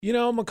You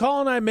know,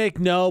 McCall and I make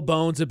no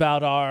bones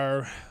about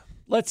our,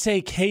 let's say,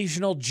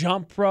 occasional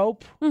jump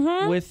rope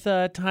with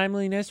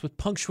timeliness, with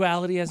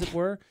punctuality, as it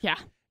were. Yeah.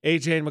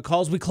 AJ and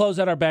McCall's. We close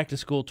out our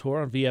back-to-school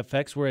tour on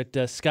VFX. We're at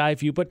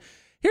Skyview. But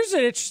here's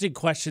an interesting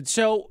question.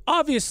 So,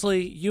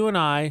 obviously, you and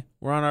I,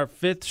 we're on our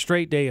 5th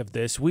straight day of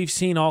this. We've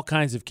seen all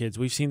kinds of kids.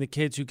 We've seen the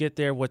kids who get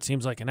there what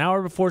seems like an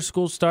hour before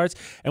school starts,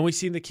 and we've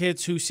seen the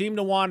kids who seem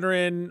to wander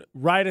in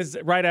right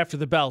after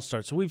the bell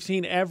starts. So we've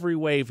seen every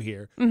wave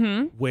here.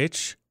 Mm-hmm.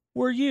 Which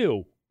were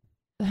you?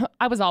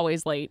 I was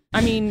always late.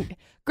 I mean,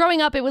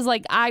 growing up, it was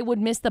like I would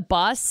miss the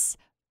bus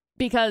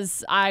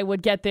because I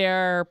would get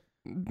there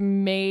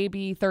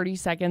maybe 30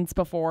 seconds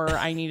before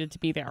I needed to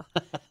be there.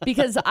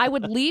 Because I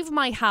would leave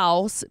my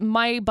house.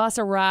 My bus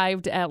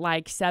arrived at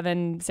like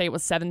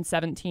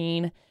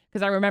 7:17,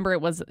 because I remember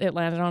it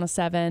landed on a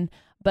 7.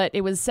 But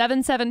it was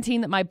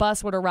 7:17 that my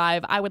bus would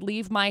arrive. I would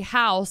leave my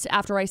house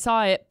after I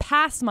saw it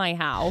pass my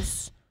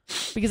house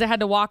because I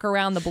had to walk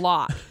around the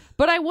block.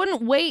 But I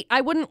wouldn't wait.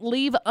 I wouldn't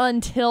leave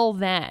until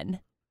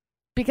then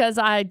because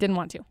I didn't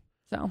want to.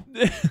 So,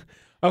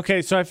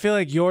 okay, so I feel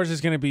like yours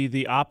is going to be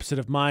the opposite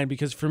of mine,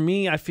 because for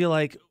me, I feel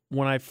like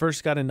when I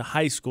first got into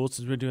high school,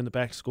 since we're doing the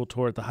back-to-school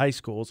tour at the high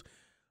schools,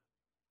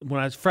 when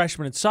I was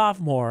freshman and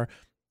sophomore,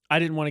 I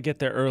didn't want to get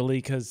there early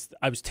because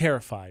I was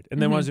terrified. And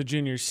then when I was a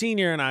junior,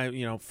 senior, and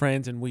I,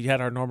 friends, and we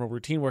had our normal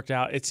routine worked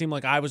out, it seemed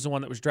like I was the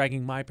one that was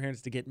dragging my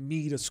parents to get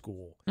me to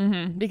school.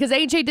 Mm-hmm. Because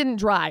AJ didn't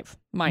drive,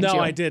 mind you. No,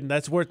 I didn't.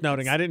 That's worth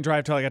noting. I didn't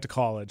drive till I got to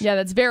college. Yeah,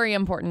 that's very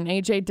important.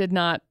 AJ did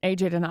not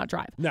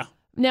drive. No.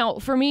 Now,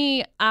 for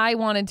me, I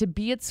wanted to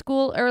be at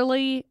school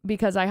early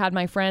because I had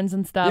my friends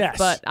and stuff, Yes.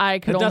 but I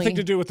could It had only... nothing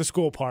to do with the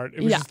school part.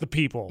 It was just the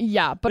people.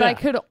 Yeah, but I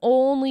could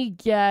only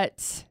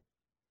get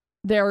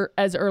there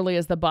as early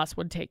as the bus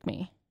would take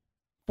me,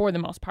 for the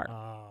most part.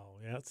 Oh,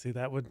 yeah. See,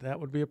 that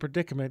would be a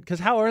predicament. Because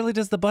how early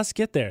does the bus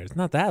get there? It's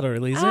not that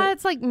early, is it?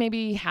 It's like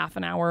maybe half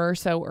an hour or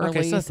so early,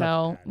 Okay, so that's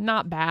so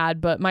not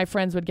bad. But my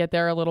friends would get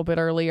there a little bit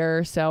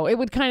earlier, so it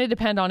would kind of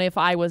depend on if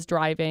I was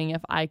driving,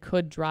 if I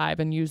could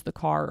drive and use the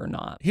car or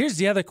not. Here's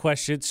the other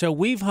question. So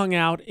we've hung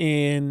out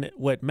in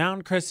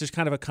Mountain Crest is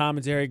kind of a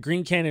commons area.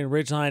 Green Canyon and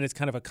Ridgeline is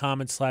kind of a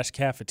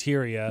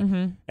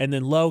commons/cafeteria. And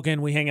then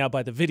Logan, we hang out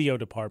by the video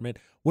department.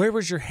 Where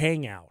was your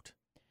hangout?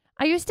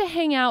 I used to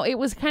hang out. It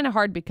was kind of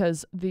hard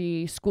because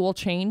the school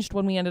changed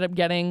when we ended up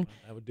getting,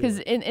 because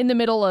in the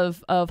middle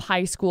of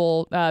high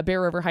school,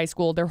 Bear River High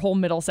School, their whole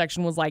middle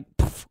section was like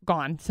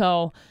gone.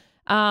 So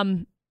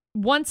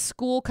once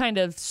school kind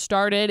of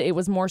started, it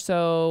was more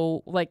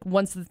so like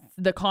once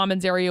the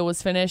commons area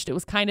was finished, it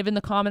was kind of in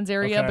the commons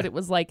area, but it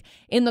was like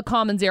in the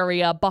commons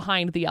area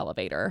behind the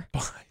elevator.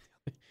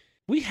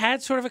 We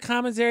had sort of a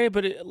commons area,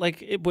 but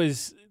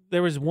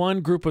there was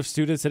one group of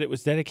students that it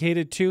was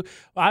dedicated to.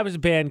 I was a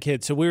band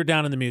kid, so we were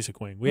down in the music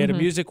wing. We had a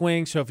music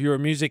wing, so if you were a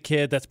music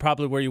kid, that's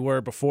probably where you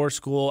were before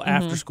school,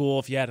 after school.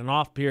 If you had an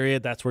off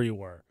period, that's where you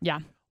were. Yeah.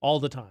 All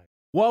the time.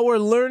 While we're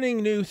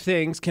learning new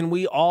things, can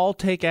we all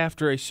take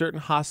after a certain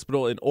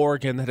hospital in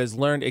Oregon that has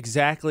learned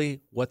exactly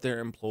what their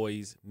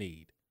employees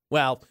need?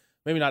 Well,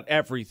 maybe not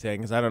everything,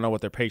 because I don't know what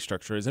their pay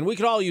structure is, and we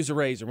could all use a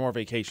raise or more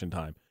vacation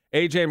time.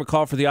 AJ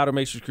McCall for the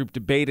Automations Group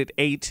debate at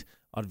 8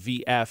 on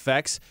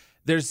VFX.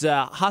 There's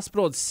a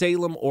hospital in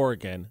Salem,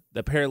 Oregon.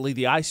 Apparently,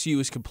 the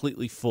ICU is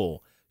completely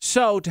full.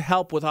 So, to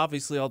help with,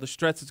 obviously, all the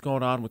stress that's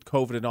going on with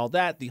COVID and all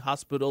that, the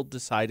hospital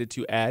decided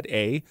to add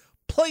a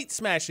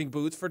plate-smashing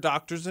booth for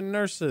doctors and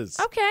nurses.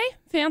 Okay,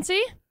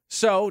 fancy.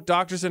 So,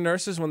 doctors and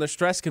nurses, when they're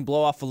stressed, can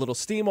blow off a little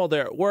steam while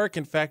they're at work.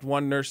 In fact,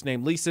 one nurse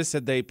named Lisa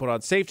said they put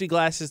on safety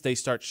glasses. They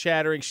start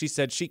shattering. She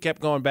said she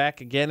kept going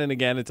back again and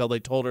again until they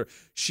told her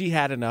she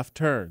had enough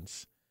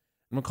turns.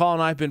 McCall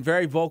and I have been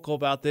very vocal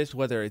about this,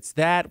 whether it's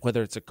that,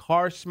 whether it's a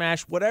car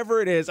smash,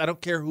 whatever it is. I don't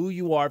care who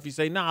you are. If you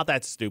say, nah,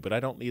 that's stupid, I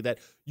don't need that,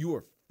 you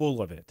are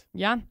full of it.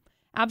 Yeah,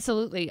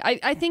 absolutely.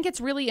 I think it's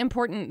really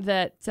important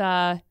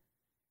that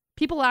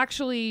people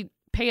actually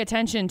pay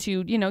attention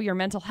to, your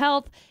mental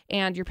health,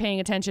 and you're paying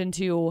attention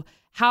to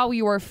how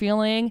you are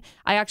feeling.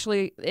 I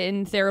actually,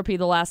 in therapy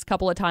the last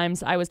couple of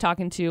times, I was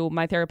talking to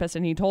my therapist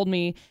and he told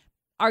me,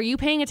 are you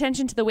paying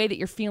attention to the way that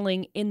you're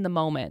feeling in the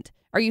moment?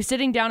 Are you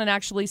sitting down and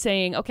actually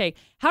saying, okay,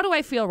 how do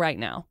I feel right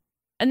now?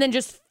 And then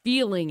just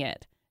feeling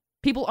it.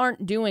 People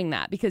aren't doing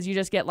that because you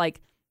just get like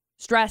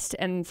stressed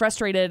and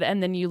frustrated,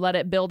 and then you let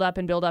it build up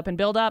and build up and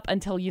build up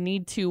until you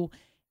need to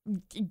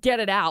get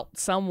it out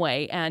some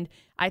way. And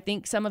I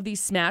think some of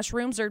these smash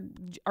rooms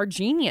are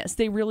genius.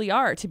 They really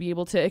are, to be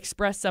able to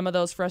express some of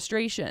those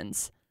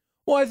frustrations.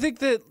 Well, I think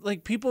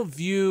that people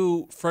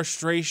view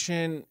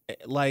frustration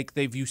like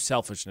they view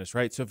selfishness,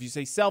 right? So if you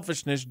say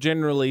selfishness,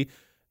 generally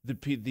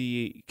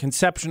the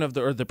conception of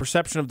the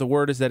perception of the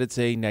word is that it's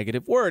a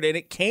negative word, and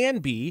it can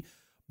be,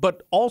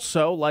 but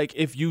also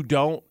if you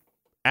don't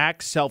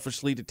act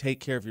selfishly to take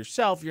care of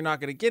yourself, you're not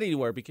going to get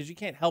anywhere because you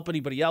can't help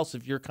anybody else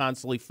if you're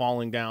constantly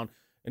falling down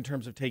in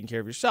terms of taking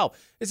care of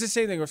yourself. It's the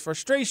same thing with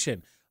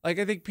frustration. I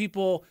think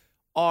people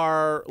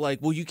are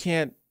well, you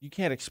can't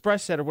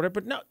express that or whatever,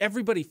 but no,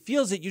 everybody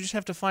feels it. You just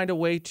have to find a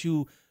way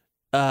to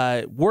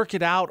work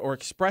it out or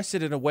express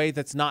it in a way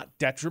that's not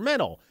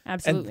detrimental.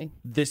 Absolutely. And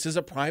this is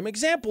a prime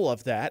example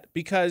of that,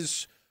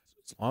 because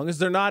as long as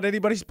they're not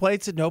anybody's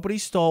plates that nobody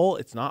stole,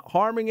 it's not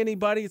harming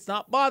anybody, it's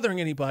not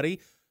bothering anybody,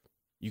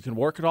 you can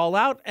work it all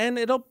out and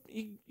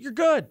you're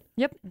good.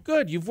 Yep.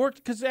 Good. You've worked,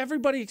 because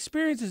everybody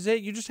experiences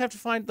it. You just have to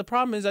find, the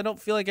problem is I don't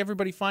feel like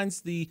everybody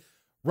finds the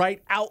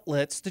right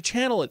outlets to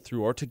channel it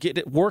through or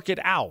to work it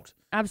out.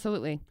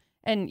 Absolutely.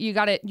 And you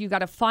got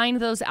to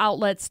find those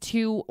outlets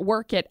to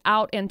work it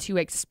out and to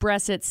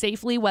express it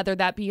safely, whether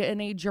that be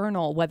in a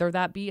journal, whether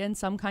that be in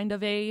some kind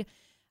of a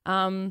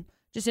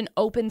just an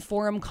open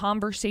forum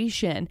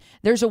conversation.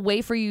 There's a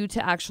way for you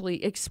to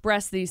actually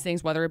express these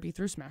things, whether it be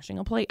through smashing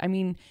a plate. I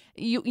mean,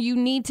 you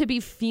need to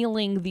be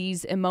feeling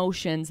these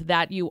emotions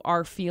that you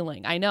are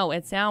feeling. I know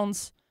it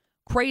sounds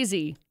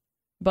crazy,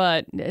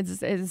 but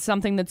it's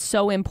something that's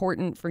so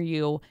important for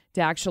you to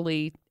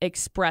actually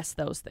express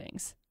those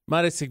things.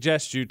 Might I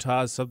suggest,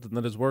 Utah, is something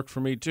that has worked for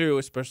me too,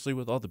 especially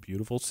with all the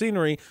beautiful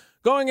scenery.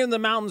 Going in the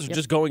mountains or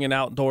just going in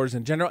outdoors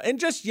in general, and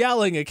just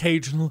yelling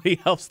occasionally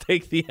helps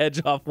take the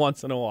edge off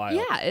once in a while.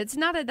 Yeah, that's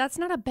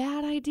not a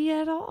bad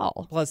idea at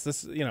all. Plus,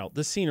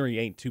 the scenery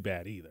ain't too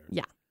bad either.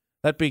 Yeah.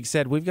 That being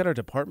said, we've got our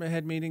department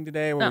head meeting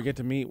today where we get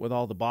to meet with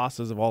all the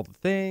bosses of all the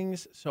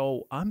things.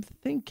 So I'm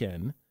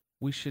thinking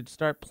we should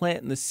start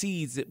planting the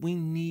seeds that we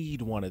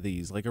need one of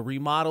these. Like a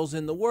remodel's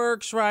in the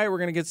works, right? We're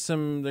going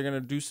to they're going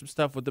to do some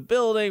stuff with the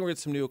building. We're going to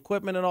get some new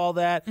equipment and all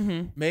that.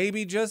 Mm-hmm.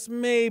 Maybe, just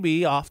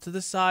maybe, off to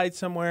the side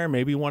somewhere,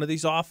 maybe one of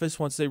these office,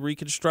 once they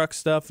reconstruct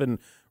stuff and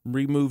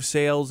remove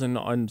sales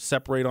and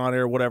separate on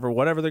air, whatever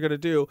they're going to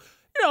do,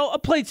 a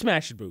plate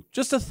smashing booth.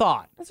 Just a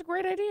thought. That's a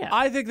great idea.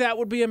 I think that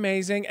would be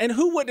amazing. And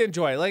who wouldn't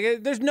enjoy it?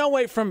 Like, there's no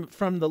way from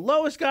the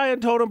lowest guy on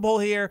totem pole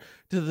here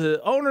to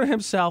the owner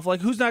himself, like,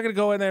 who's not going to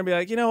go in there and be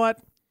like, you know what?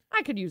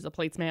 I could use a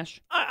plate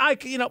smash.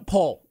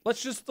 Pull.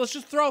 Let's just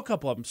throw a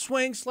couple of them.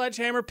 Swing,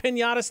 sledgehammer,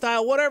 piñata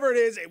style, whatever it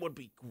is, it would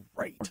be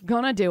great.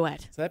 Gonna do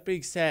it. So that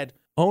being said,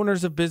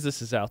 owners of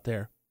businesses out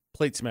there,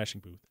 plate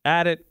smashing booth.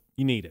 Add it.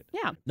 You need it.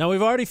 Yeah. Now,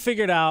 we've already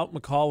figured out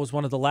McCall was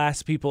one of the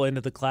last people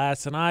into the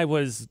class, and I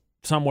was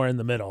somewhere in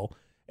the middle,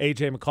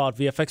 AJ McCall at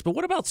VFX. But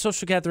what about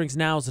social gatherings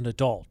now as an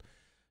adult?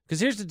 Because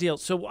here's the deal.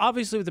 So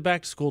obviously with the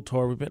back-to-school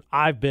tour,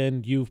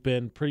 you've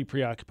been pretty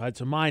preoccupied.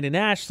 So mine and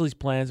Ashley's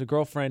plans, a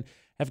girlfriend,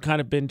 have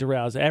kind of been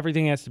derailed.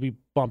 Everything has to be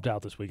bumped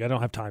out this week. I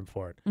don't have time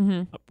for it.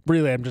 Mm-hmm.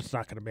 Really, I'm just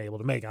not going to be able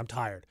to make it. I'm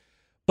tired.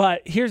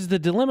 But here's the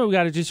dilemma we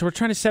got to do. So we're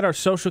trying to set our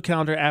social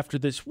calendar after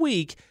this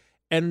week.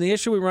 And the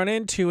issue we run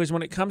into is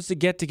when it comes to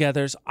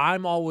get-togethers,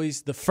 I'm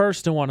always the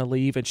first to want to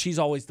leave, and she's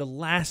always the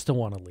last to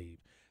want to leave.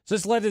 So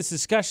this led to this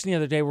discussion the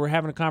other day where we're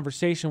having a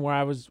conversation where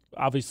I was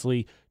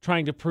obviously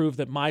trying to prove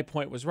that my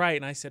point was right.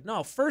 And I said,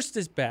 no, first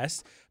is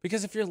best,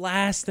 because if you're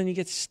last, then you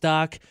get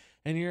stuck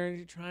and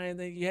you're trying,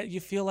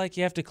 you feel like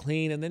you have to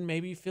clean, and then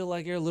maybe you feel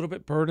like you're a little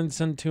bit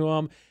burdensome to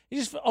them. You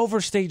just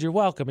overstayed your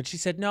welcome. And she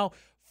said, no,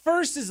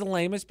 first is the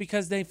lamest,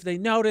 because they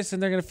notice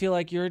and they're going to feel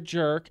like you're a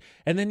jerk,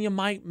 and then you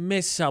might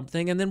miss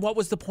something. And then what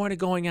was the point of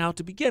going out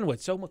to begin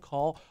with? So,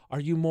 McCall, are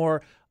you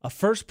more a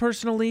first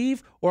person to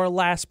leave or a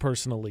last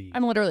person to leave?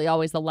 I'm literally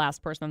always the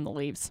last person that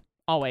leaves.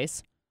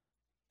 Always.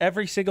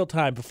 Every single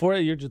time. Before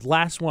you're just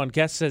last one,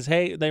 guest says,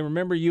 hey, they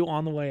remember you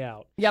on the way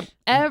out. Yep.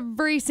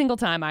 Every single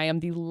time I am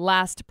the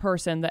last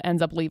person that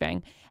ends up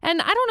leaving.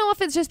 And I don't know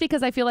if it's just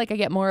because I feel like I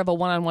get more of a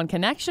one-on-one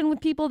connection with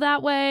people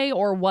that way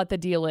or what the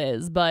deal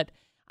is, but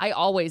I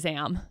always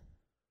am.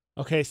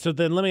 Okay, so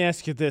then let me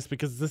ask you this,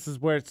 because this is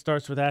where it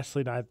starts with Ashley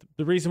and I.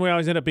 The reason we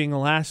always end up being the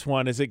last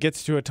one is it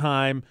gets to a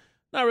time,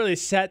 not really a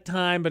set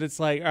time, but it's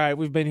like, all right,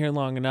 we've been here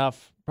long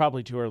enough.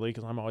 Probably too early,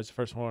 because I'm always the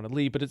first one to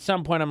leave. But at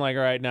some point, I'm like,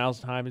 all right, now's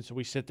time. And so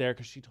we sit there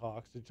because she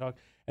talks.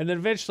 And then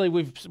eventually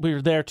we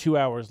were there 2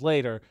 hours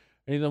later.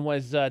 And then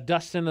was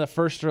Dustin the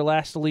first or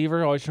last to leave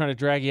her, always trying to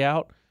drag you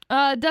out?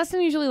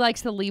 Dustin usually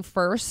likes to leave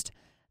first.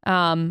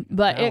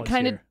 But it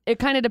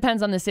kind of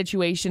depends on the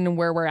situation and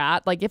where we're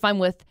at. Like if I'm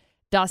with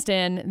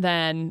Dustin,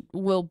 then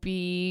we'll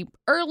be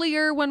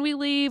earlier when we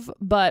leave.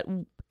 But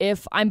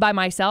if I'm by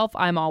myself,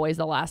 I'm always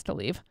the last to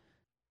leave.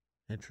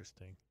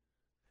 Interesting.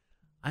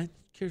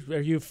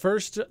 Are you a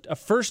first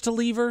to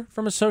leaver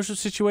from a social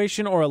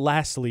situation or a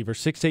last to leaver?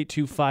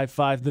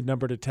 68255, the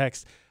number to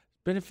text.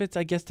 Benefits,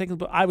 I guess,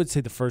 technically, but I would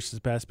say the first is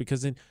best,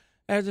 because then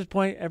at this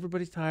point,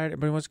 everybody's tired,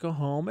 everybody wants to go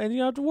home, and you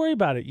don't have to worry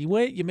about it. You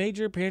wait, you made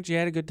your appearance, you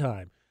had a good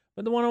time.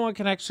 But the one-on-one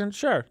connection,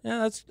 sure.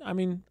 Yeah,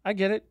 I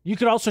get it. You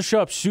could also show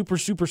up super,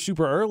 super,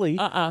 super early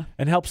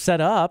and help set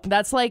up.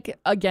 That's like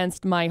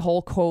against my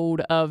whole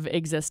code of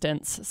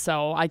existence,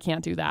 so I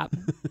can't do that.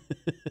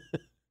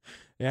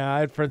 Yeah,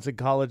 I had friends in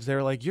college. They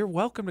were like, you're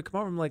welcome to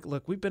come over. I'm like,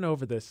 look, we've been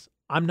over this.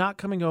 I'm not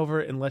coming over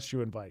unless you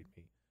invite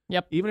me.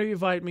 Yep. Even if you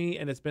invite me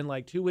and it's been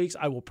like 2 weeks,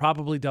 I will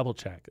probably double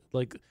check.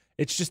 Like,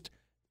 it's just,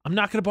 I'm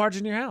not going to barge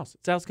in your house.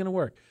 That's how it's going to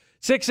work.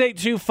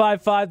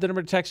 68255, the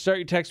number to text. Start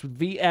your text with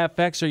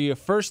VFX. Are you a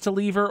first to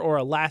leaver or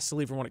a last to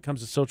leaver when it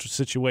comes to social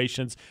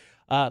situations?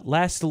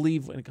 last to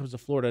leave when it comes to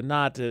Florida.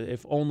 Not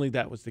if only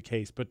that was the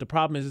case. But the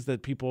problem is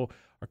that people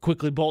are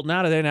quickly bolting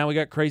out of there. Now we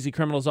got crazy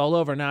criminals all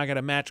over. Now I got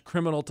to match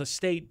criminal to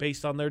state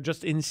based on their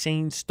just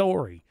insane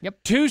story.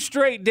 Yep. 2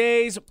 straight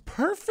days,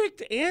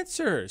 perfect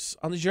answers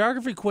on the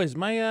geography quiz.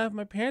 My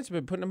parents have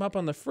been putting them up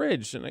on the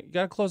fridge, and I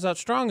got to close out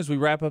strong as we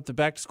wrap up the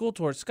back to school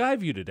tour at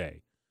Skyview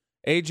today.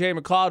 AJ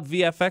McCall at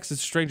VFX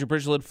is Stranger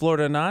Bridgeland,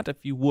 Florida, not.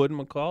 If you would,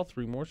 McCall,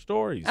 3 more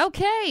stories.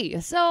 Okay,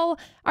 so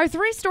our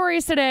 3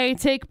 stories today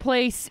take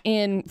place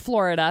in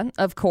Florida,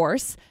 of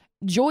course.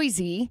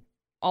 Jersey,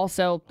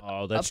 also,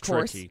 oh, that's of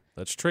course. tricky.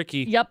 That's tricky.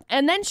 Yep,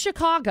 and then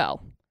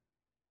Chicago.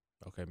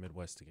 Okay,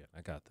 Midwest again.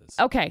 I got this.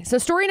 Okay, so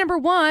story number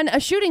 1,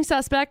 a shooting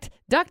suspect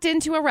ducked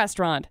into a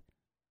restaurant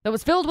that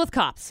was filled with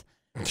cops.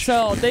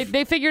 So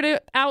they figured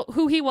out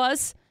who he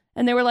was,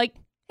 and they were like,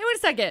 hey, wait a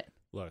second.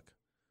 Look,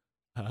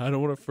 I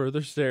don't want to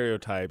further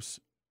stereotypes,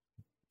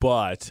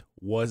 but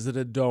was it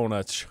a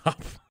donut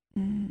shop?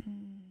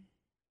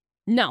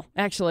 No,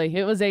 actually.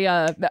 It was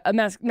a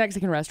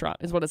Mexican restaurant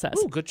is what it says.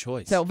 Oh, good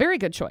choice. So very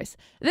good choice.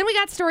 Then we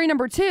got story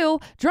number 2.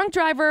 Drunk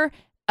driver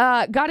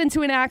got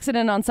into an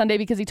accident on Sunday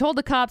because he told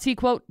the cops he,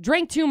 quote,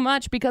 drank too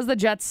much because the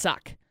Jets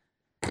suck.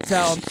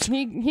 So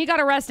he got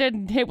arrested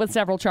and hit with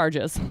several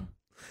charges.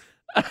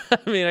 I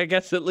mean, I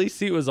guess at least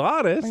he was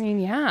honest. I mean,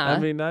 yeah. I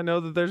mean, I know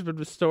that there's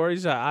been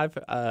stories. I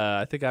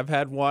think I've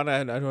had one.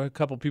 I know a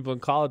couple people in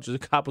college. The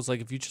cop was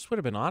like, if you just would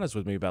have been honest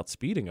with me about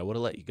speeding, I would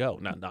have let you go.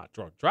 Not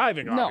drunk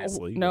driving,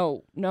 obviously.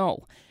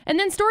 No. And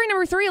then story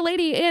number 3, a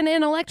lady in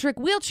an electric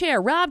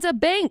wheelchair robbed a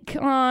bank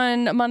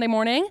on Monday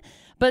morning.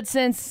 But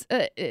since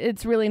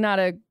it's really not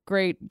a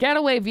great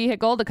getaway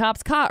vehicle, the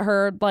cops caught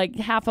her like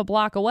half a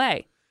block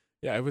away.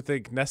 Yeah, I would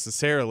think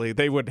necessarily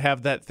they would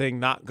have that thing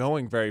not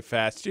going very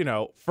fast,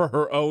 for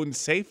her own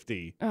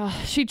safety.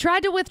 She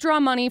tried to withdraw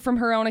money from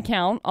her own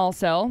account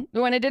also.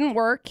 When it didn't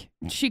work,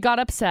 she got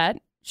upset.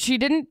 She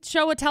didn't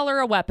show a teller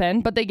a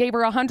weapon, but they gave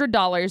her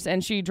 $100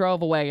 and she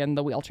drove away in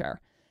the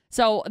wheelchair.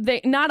 So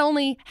they not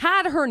only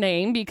had her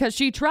name because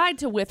she tried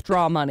to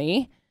withdraw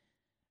money,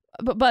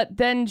 but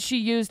then she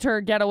used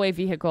her getaway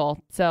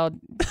vehicle. So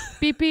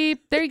beep,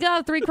 beep. There you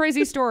go. 3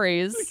 crazy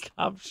stories. The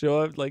cops show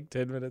up like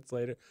 10 minutes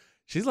later.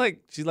 She's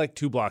like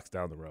 2 blocks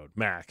down the road,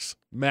 max.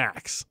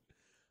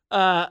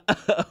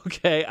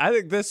 Okay, I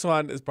think this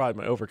one is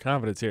probably my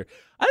overconfidence here.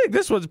 I think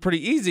this one's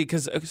pretty easy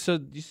because so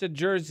you said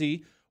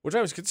Jersey, which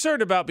I was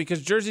concerned about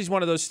because Jersey's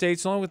one of those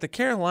states, along with the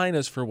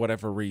Carolinas for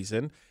whatever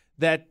reason,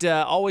 that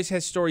always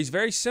has stories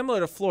very similar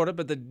to Florida,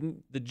 but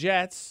the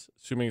Jets,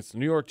 assuming it's the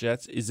New York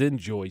Jets, is in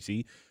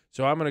Jersey.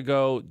 So I'm going to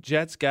go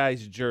Jets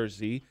guys,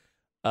 Jersey.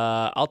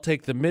 I'll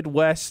take the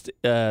Midwest,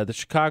 the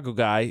Chicago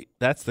guy.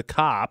 That's the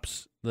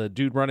cops. The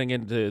dude running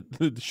into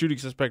the shooting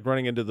suspect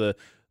running into the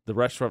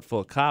restaurant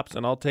full of cops,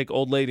 and I'll take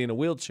old lady in a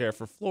wheelchair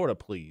for Florida,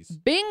 please.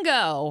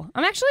 Bingo!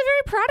 I'm actually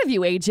very proud of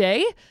you,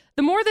 AJ.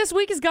 The more this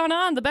week has gone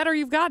on, the better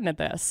you've gotten at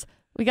this.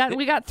 We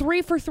got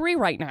 3 for 3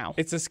 right now.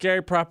 It's a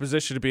scary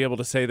proposition to be able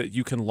to say that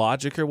you can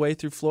logic your way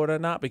through Florida,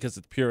 not because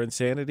it's pure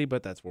insanity,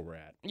 but that's where we're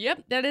at.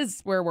 Yep, that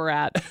is where we're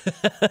at.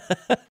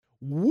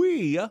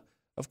 We,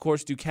 of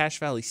course, do Cache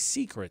Valley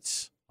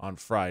Secrets on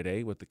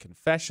Friday with the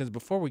confessions.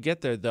 Before we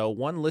get there, though,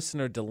 one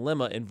listener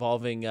dilemma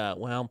involving,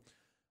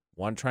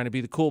 one trying to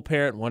be the cool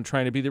parent, one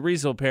trying to be the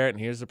reasonable parent.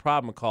 And here's the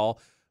problem, McCall.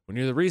 When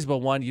you're the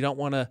reasonable one, you don't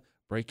want to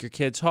break your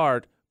kid's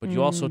heart, but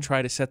you also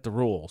try to set the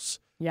rules.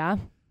 Yeah.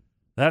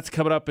 That's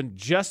coming up in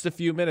just a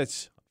few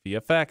minutes.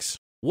 VFX.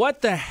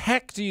 What the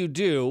heck do you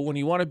do when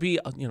you want to be,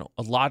 a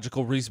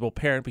logical, reasonable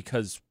parent?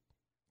 Because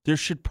there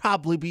should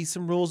probably be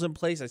some rules in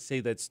place. I say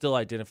that still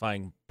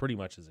identifying pretty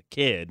much as a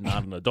kid,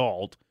 not an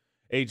adult.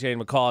 AJ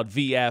and McCall at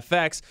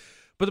VFX.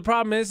 But the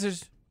problem is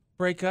there's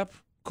breakup,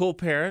 cool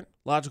parent,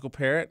 logical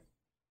parent.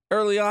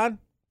 Early on,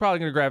 probably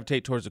going to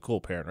gravitate towards a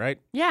cool parent, right?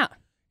 Yeah.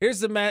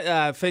 Here's the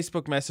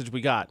Facebook message we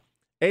got.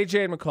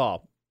 AJ and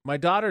McCall. My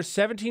daughter,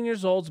 17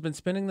 years old, has been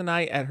spending the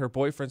night at her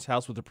boyfriend's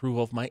house with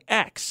approval of my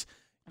ex.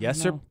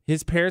 Yes,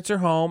 his parents are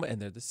home,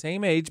 and they're the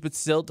same age, but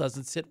still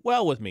doesn't sit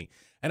well with me.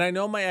 And I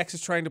know my ex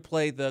is trying to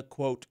play the,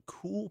 quote,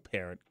 cool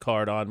parent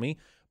card on me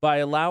by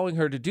allowing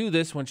her to do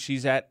this when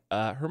she's at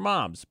her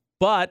mom's.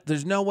 But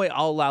there's no way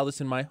I'll allow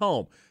this in my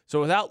home. So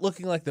without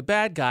looking like the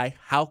bad guy,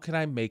 how can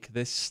I make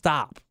this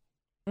stop?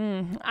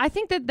 I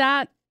think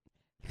that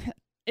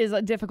is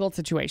a difficult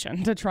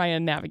situation to try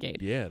and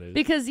navigate. Yeah, it is.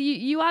 Because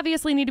you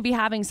obviously need to be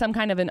having some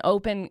kind of an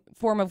open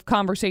form of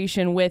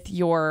conversation with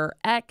your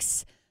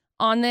ex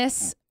on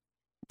this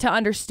to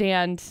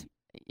understand,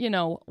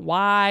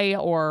 why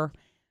or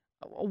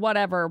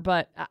whatever.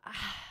 But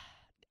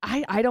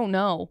I don't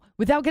know.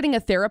 Without getting a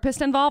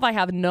therapist involved, I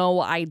have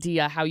no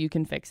idea how you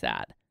can fix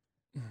that.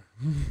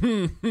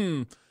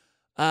 To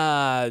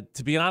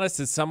be honest,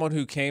 as someone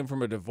who came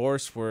from a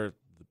divorce where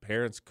the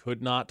parents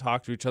could not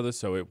talk to each other,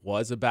 so it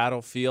was a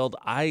battlefield,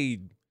 I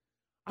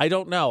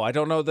don't know. I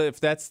don't know if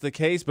that's the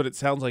case, but it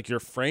sounds like you're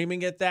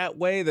framing it that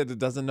way, that it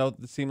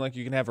doesn't seem like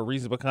you can have a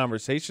reasonable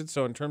conversation.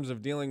 So in terms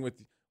of dealing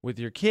with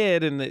your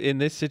kid in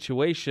this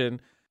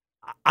situation,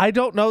 I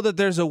don't know that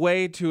there's a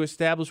way to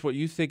establish what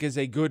you think is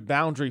a good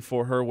boundary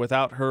for her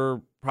without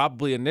her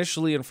probably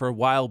initially and for a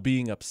while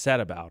being upset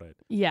about it.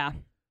 Yeah.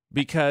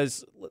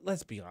 Because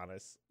let's be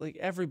honest, like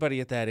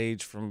everybody at that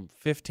age from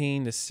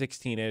 15 to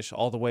 16-ish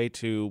all the way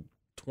to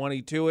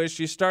 22-ish,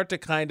 you start to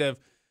kind of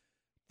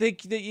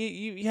think that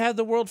you have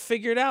the world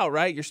figured out,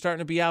 right? You're starting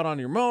to be out on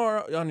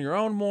your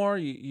own more.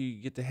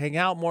 You get to hang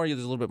out more. There's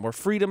a little bit more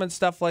freedom and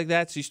stuff like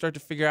that. So you start to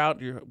figure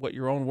out what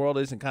your own world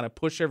is and kind of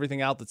push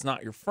everything out that's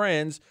not your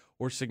friends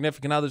or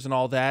significant others and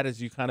all that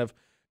as you kind of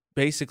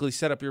basically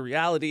set up your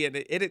reality. And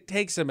it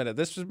takes a minute.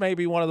 This was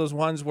maybe one of those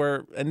ones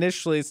where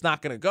initially it's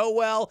not going to go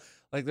well.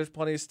 Like there's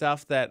plenty of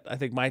stuff that I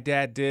think my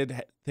dad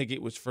did think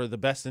it was for the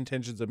best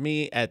intentions of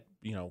me at,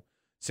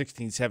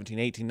 16, 17,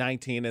 18,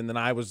 19. And then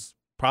I was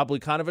probably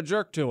kind of a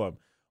jerk to him,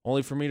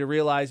 only for me to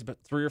realize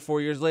but 3 or 4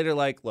 years later,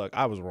 like, look,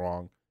 I was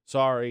wrong.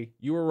 Sorry.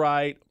 You were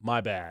right. My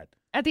bad.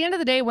 At the end of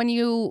the day, when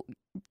you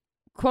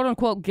quote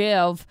unquote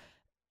give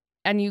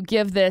and you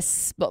give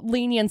this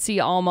leniency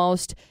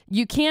almost,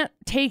 you can't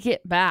take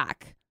it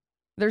back.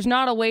 There's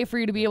not a way for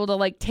you to be able to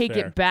like take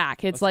Fair. it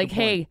back. It's That's like,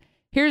 hey,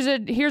 here's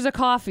a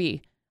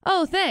coffee.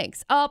 Oh,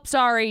 thanks. Oh,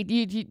 sorry.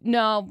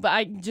 No,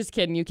 I just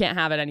kidding. You can't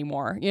have it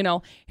anymore.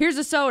 Here's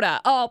a soda.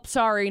 Oh,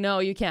 sorry. No,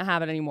 you can't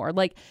have it anymore.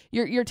 Like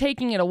you're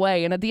taking it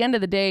away. And at the end of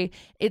the day,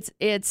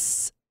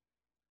 it's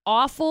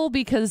awful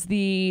because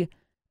the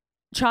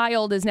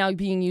child is now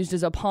being used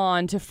as a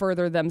pawn to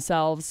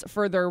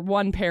further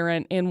one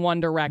parent in one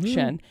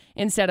direction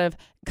instead of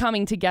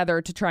coming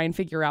together to try and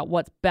figure out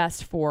what's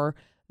best for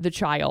the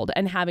child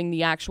and having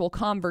the actual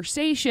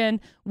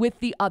conversation with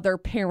the other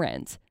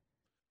parent.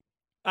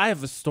 I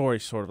have a story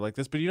sort of like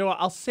this, but you know what?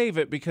 I'll save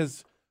it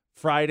because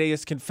Friday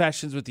is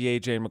Confessions with the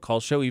AJ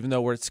McCall show, even though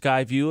we're at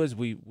Skyview as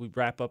we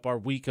wrap up our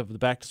week of the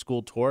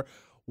back-to-school tour.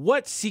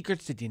 What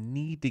secrets did you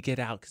need to get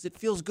out? Because it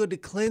feels good to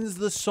cleanse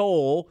the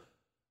soul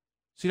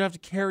so you don't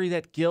have to carry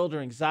that guilt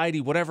or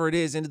anxiety, whatever it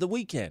is, into the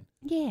weekend.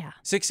 Yeah.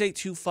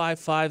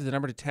 68255, the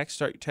number to text.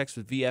 Start your text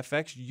with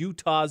VFX.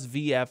 Utah's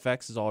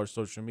VFX is all our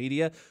social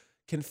media.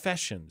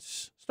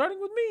 Confessions, starting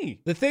with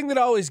me. The thing that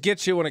always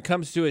gets you when it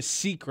comes to a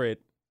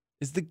secret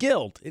is the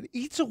guilt. It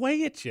eats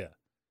away at you.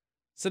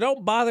 So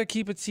don't bother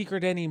keeping it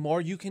secret anymore.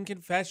 You can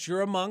confess.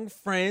 You're among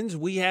friends.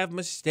 We have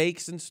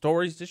mistakes and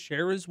stories to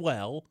share as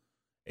well.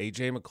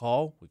 AJ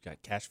McCall, we've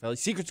got Cache Valley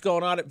Secrets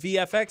going on at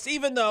VFX,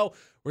 even though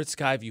we're at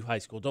Skyview High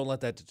School. Don't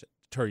let that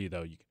deter you,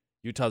 though.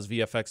 Utah's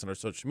VFX on our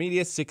social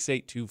media,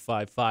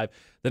 68255.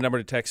 The number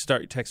to text.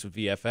 Start your text with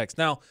VFX.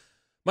 Now,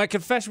 my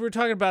confession, we were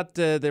talking about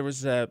there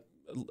was a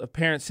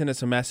parent sent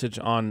us a message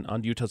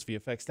on Utah's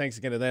VFX. Thanks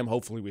again to them.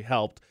 Hopefully we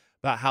helped.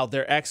 About how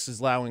their ex is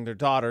allowing their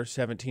daughter,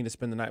 17, to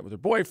spend the night with her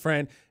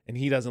boyfriend, and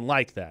he doesn't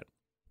like that.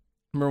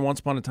 I remember once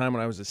upon a time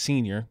when I was a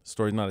senior, the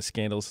story's not as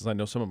scandalous as I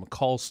know some of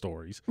McCall's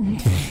stories,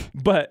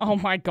 but oh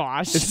my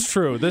gosh, it's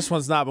true. This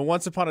one's not, but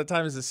once upon a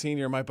time as a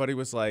senior, my buddy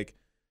was like,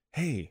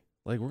 hey,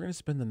 like we're going to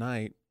spend the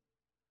night.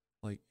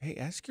 Like, hey,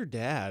 ask your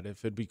dad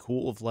if it'd be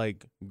cool if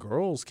like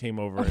girls came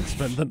over and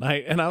spend the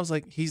night. And I was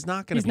like, he's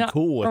not going to be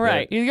cool with it.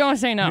 Right, he's going to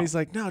say no. And he's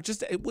like, no,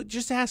 just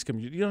ask him.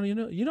 You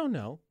don't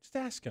know. Just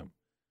ask him.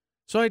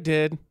 So I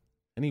did,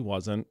 and he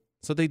wasn't.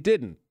 So they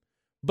didn't.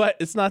 But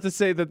it's not to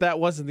say that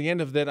wasn't the end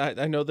of it.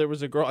 I know there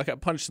was a girl, I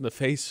got punched in the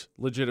face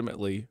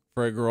legitimately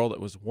for a girl that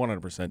was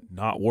 100%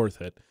 not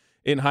worth it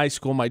in high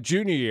school my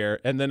junior year.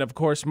 And then, of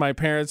course, my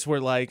parents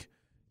were like,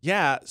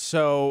 yeah,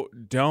 so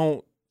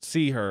don't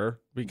see her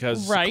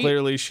because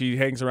clearly she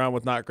hangs around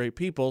with not great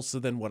people. So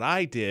then what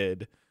I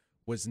did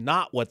was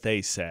not what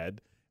they said,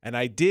 and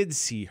I did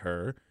see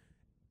her.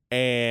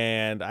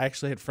 And I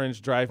actually had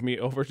friends drive me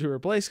over to her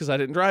place because I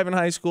didn't drive in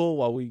high school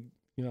while we,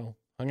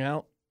 hung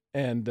out.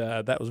 And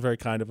that was very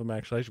kind of them,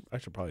 actually. I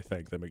should probably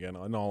thank them again,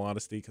 in all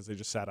honesty, because they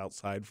just sat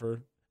outside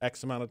for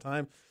X amount of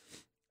time.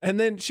 And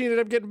then she ended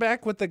up getting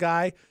back with the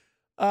guy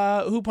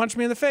who punched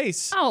me in the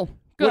face. Oh,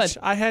 good. Which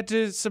I had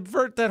to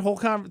subvert that whole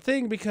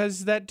thing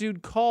because that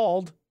dude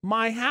called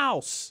my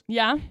house.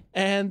 Yeah.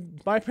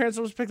 And my parents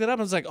almost picked it up.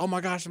 I was like, oh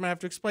my gosh, I'm going to have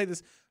to explain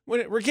this.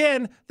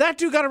 Again, that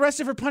dude got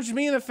arrested for punching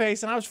me in the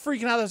face, and I was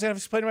freaking out. I was going to have to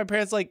explain to my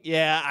parents, like,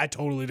 yeah, I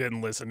totally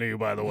didn't listen to you,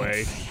 by the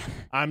way.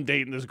 I'm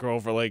dating this girl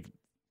for like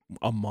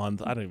a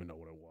month. I don't even know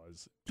what it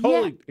was.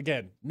 Totally,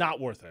 again, not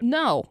worth it.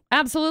 No,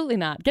 absolutely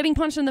not. Getting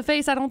punched in the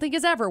face, I don't think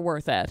is ever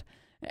worth it.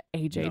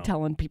 AJ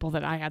telling people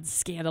that I had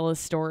scandalous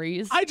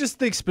stories. I just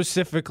think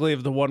specifically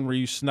of the one where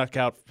you snuck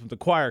out from the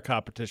choir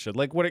competition.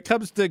 Like when it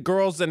comes to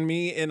girls and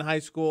me in high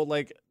school,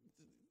 like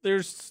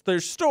there's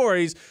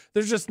stories.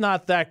 There's just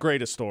not that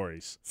great of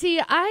stories. See,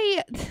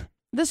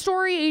 the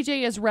story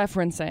AJ is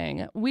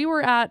referencing, we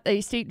were at a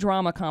state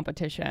drama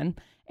competition,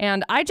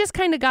 and I just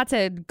kind of got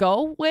to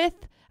go with,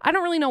 I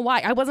don't really know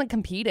why. I wasn't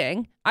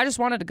competing. I just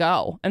wanted to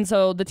go. And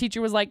so the teacher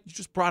was like, you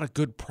just brought a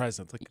good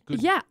present, like a good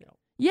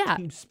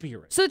team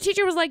spirit. So the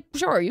teacher was like,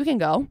 sure, you can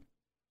go.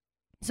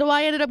 So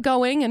I ended up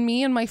going, and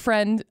me and my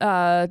friend,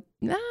 they're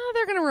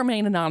going to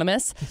remain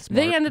anonymous. Smart.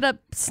 They ended up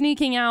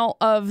sneaking out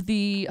of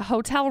the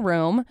hotel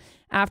room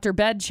after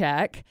bed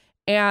check,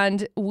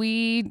 and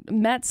we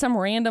met some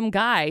random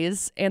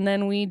guys, and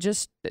then we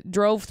just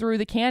drove through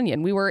the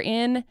canyon. We were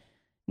in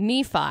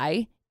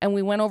Nephi, and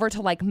we went over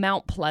to like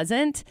Mount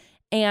Pleasant,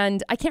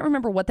 and I can't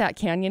remember what that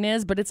canyon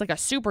is, but it's like a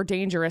super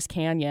dangerous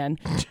canyon,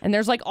 and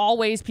there's like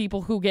always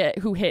people who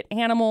hit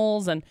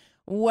animals and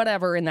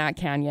whatever in that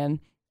canyon,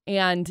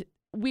 and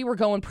we were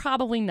going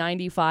probably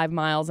 95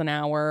 miles an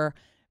hour.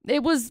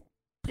 It was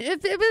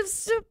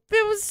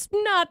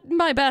not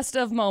my best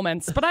of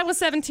moments, but I was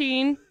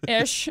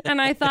 17-ish,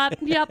 and I thought,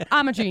 yep,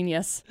 I'm a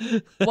genius.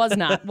 Was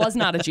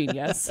not a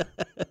genius.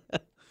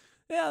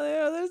 Yeah,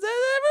 there's every once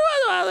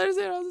in a while, there's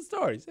the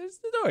stories. There's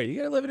the story. You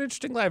got to live an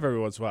interesting life every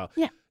once in a while.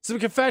 Yeah. Some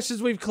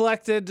confessions we've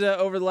collected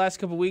over the last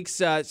couple of weeks.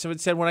 Someone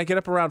said, when I get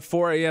up around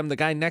 4 a.m., the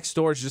guy next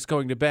door is just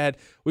going to bed.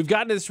 We've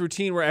gotten to this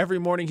routine where every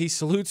morning he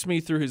salutes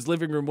me through his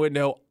living room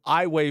window.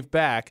 I wave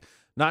back.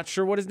 Not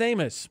sure what his name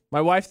is.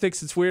 My wife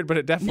thinks it's weird, but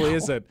it definitely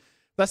isn't.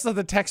 That's not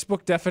the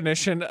textbook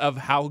definition of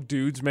how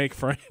dudes make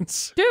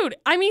friends. Dude,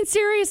 I mean,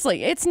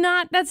 seriously, that's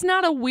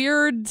not a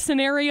weird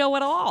scenario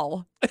at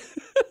all.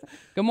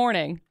 Good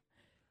morning.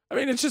 I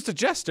mean, it's just a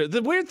gesture.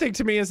 The weird thing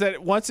to me is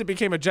that once it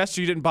became a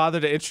gesture, you didn't bother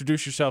to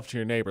introduce yourself to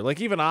your neighbor.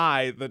 Like, even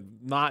I, the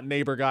not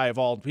neighbor guy of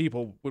all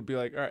people, would be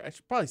like, all right, I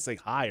should probably say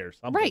hi or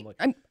something. Right.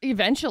 Like,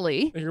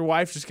 eventually. Your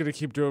wife's just going to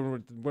keep doing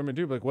what women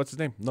do. Like, what's his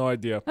name? No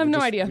idea. I have no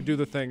idea. We do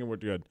the thing and we're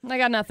good. I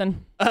got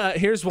nothing.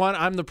 Here's one.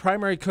 I'm the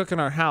primary cook in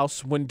our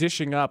house. When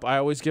dishing up, I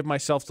always give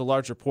myself the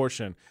larger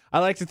portion. I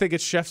like to think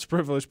it's chef's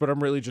privilege, but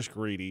I'm really just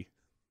greedy.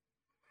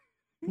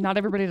 Not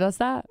everybody does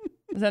that.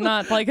 Is that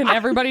not like an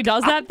everybody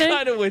does that thing?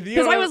 Kind of with you.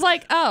 Because I was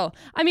like, oh,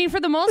 I mean,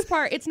 for the most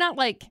part, it's not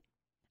like,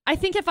 I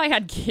think if I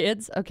had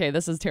kids, okay,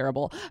 this is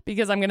terrible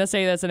because I'm going to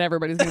say this and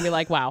everybody's going to be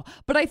like, wow.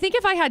 But I think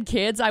if I had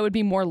kids, I would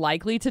be more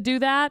likely to do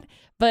that.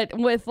 But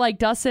with like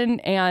Dustin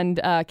and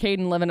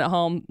Caden living at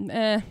home,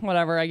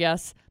 whatever, I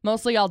guess.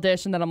 Mostly I'll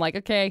dish and then I'm like,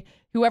 okay,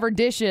 whoever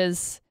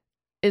dishes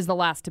is the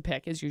last to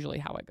pick is usually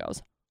how it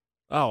goes.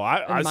 Oh,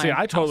 I see.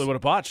 I totally house. would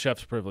have bought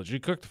chef's privilege. You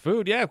cook the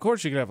food. Yeah, of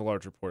course you can have a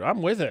larger portion.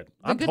 I'm with it.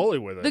 I'm totally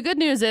with it. The good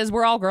news is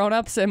we're all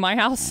grown-ups in my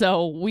house,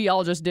 so we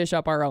all just dish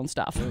up our own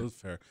stuff.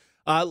 That's fair.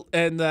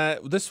 And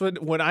this one,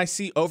 when I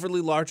see overly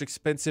large,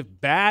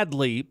 expensive,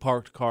 badly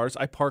parked cars,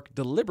 I park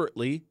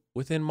deliberately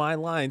within my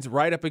lines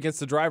right up against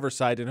the driver's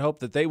side and hope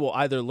that they will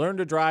either learn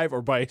to drive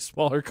or buy a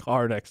smaller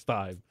car next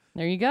time.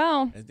 There you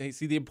go. And they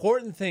see the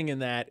important thing in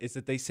that is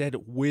that they said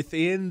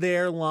within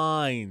their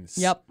lines.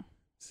 Yep.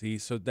 See,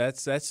 so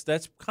that's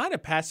kind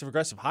of passive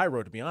aggressive high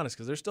road, to be honest,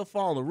 because they're still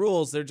following the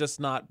rules. They're just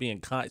not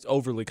being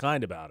overly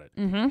kind about it.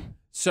 Mm-hmm.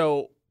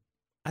 So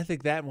I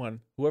think that one,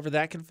 whoever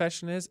that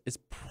confession is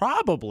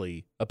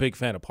probably a big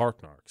fan of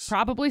park narcs.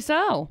 Probably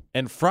so.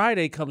 And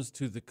Friday comes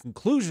to the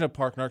conclusion of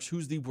park narcs.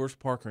 Who's the worst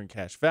parker in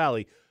Cache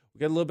Valley? We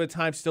got a little bit of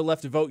time still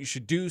left to vote. You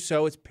should do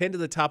so. It's pinned to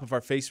the top of our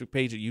Facebook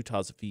page at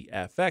Utah's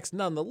VFX.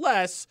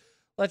 Nonetheless,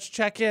 let's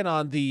check in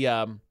on the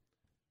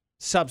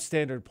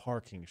substandard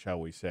parking, shall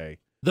we say.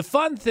 The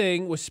fun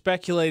thing was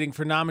speculating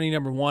for nominee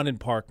number one in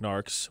Park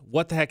Narcs.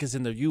 What the heck is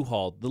in the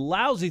U-Haul? The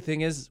lousy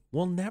thing is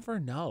we'll never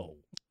know.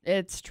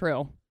 It's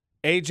true.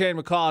 AJ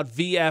McCall at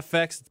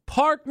VFX.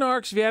 Park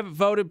Narcs, if you haven't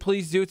voted,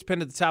 please do. It's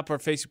pinned at the top of our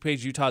Facebook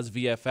page, Utah's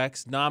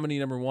VFX. Nominee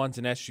number one's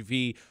an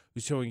SUV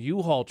who's showing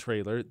U-Haul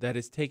trailer that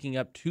is taking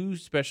up 2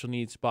 special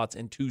needs spots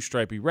and 2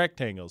 stripy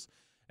rectangles.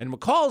 And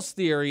McCall's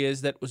theory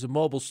is that it was a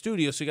mobile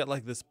studio, so you got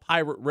like this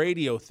pirate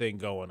radio thing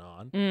going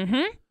on.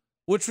 Mm-hmm.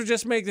 Which would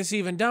just make this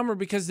even dumber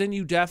because then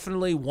you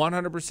definitely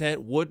 100%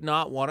 would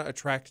not want to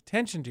attract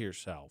attention to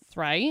yourself. That's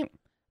right.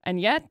 And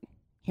yet,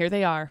 here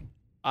they are.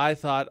 I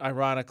thought,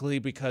 ironically,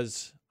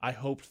 because I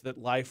hoped that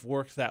life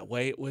worked that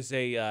way, it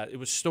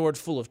was stored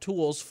full of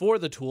tools for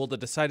the tool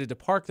that decided to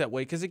park that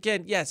way. Because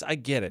again, yes, I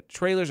get it.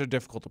 Trailers are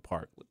difficult to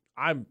park.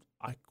 I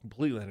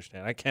completely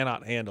understand. I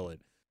cannot handle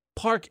it.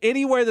 Park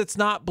anywhere that's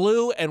not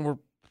blue, and we're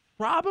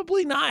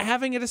probably not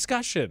having a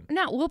discussion.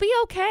 No, we'll be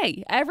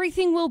okay.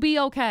 Everything will be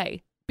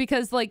okay.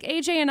 Because like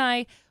AJ and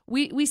I,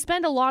 we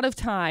spend a lot of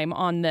time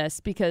on this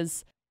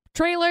because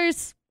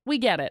trailers, we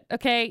get it,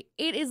 okay?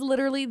 It is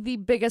literally the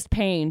biggest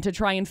pain to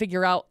try and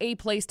figure out a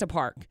place to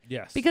park.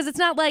 Yes. Because it's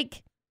not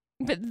like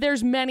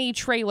there's many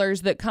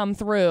trailers that come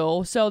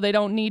through, so they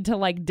don't need to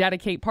like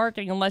dedicate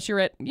parking unless you're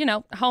at,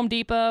 Home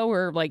Depot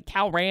or like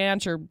Cow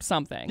Ranch or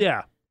something.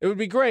 Yeah. It would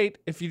be great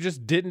if you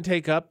just didn't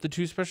take up the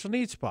 2 special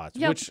needs spots,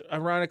 which,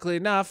 ironically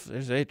enough,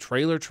 there's a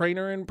trailer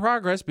trainer in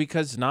progress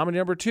because nominee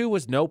number 2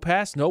 was no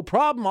pass, no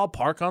problem. I'll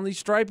park on these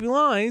stripy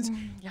lines,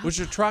 which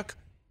is a truck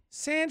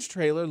Sans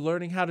trailer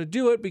learning how to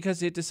do it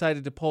because it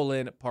decided to pull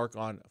in, park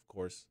on, of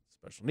course,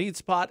 special needs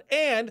spot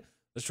and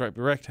the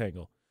stripy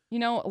rectangle.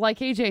 Like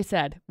AJ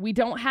said, we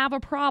don't have a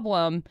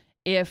problem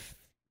if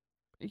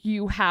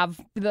you have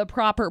the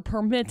proper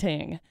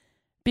permitting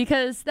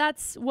because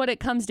that's what it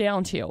comes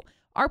down to.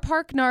 Our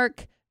park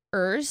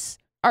narcers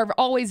are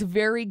always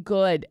very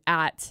good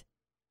at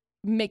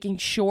making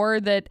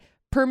sure that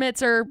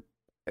permits are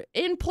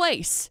in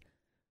place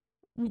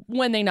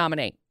when they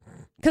nominate.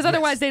 Because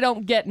otherwise they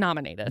don't get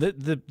nominated.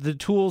 The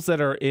tools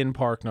that are in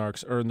Park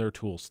Narcs earn their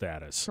tool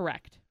status.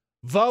 Correct.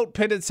 Vote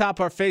pinned at the top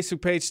of our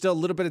Facebook page. Still a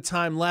little bit of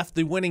time left.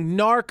 The winning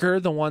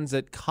narker, the ones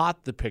that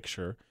caught the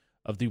picture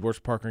of the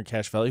worst parker in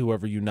Cache Valley,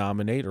 whoever you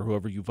nominate or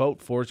whoever you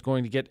vote for, is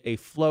going to get a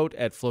float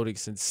at Floating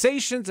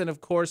Sensations. And,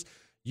 of course,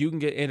 you can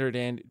get entered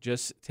in.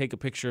 Just take a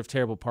picture of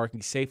terrible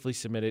parking, safely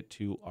submit it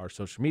to our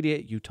social media,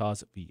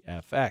 Utah's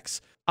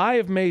VFX. I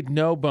have made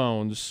no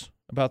bones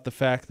about the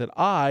fact that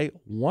I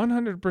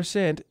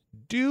 100%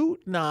 do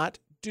not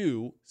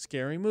do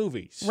scary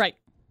movies. Right.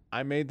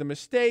 I made the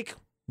mistake,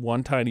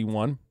 one tiny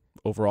one.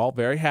 Overall,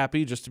 very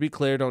happy, just to be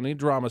clear, don't need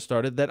drama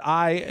started, that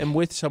I am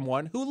with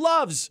someone who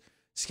loves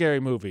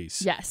scary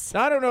movies. Yes.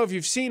 Now, I don't know if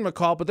you've seen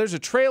McCall, but there's a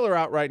trailer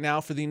out right now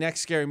for the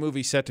next scary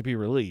movie set to be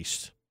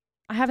released.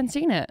 I haven't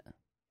seen it.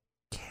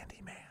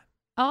 Candyman.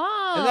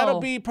 Oh. And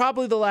that'll be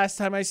probably the last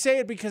time I say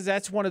it, because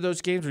that's one of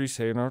those games where you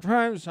say it all the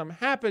time, something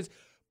happens.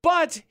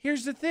 But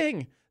here's the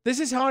thing.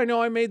 This is how I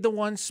know I made the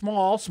one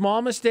small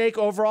mistake,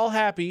 overall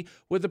happy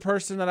with the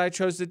person that I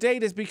chose to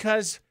date, is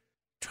because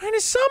I'm trying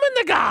to summon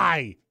the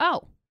guy.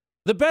 Oh.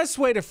 The best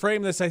way to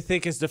frame this, I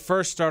think, is to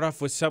first start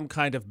off with some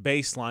kind of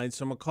baseline.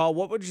 So, McCall,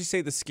 what would you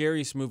say the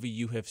scariest movie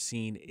you have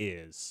seen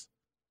is?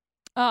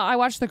 I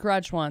watched The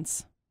Grudge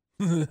once.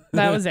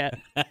 That was it.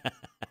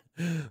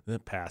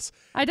 Pass.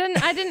 I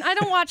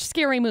don't watch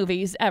scary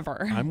movies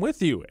ever. I'm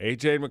with you.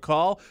 AJ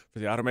McCall for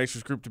the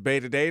Automations Group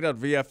Debate at 8 on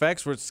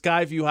VFX. We're at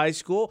Skyview High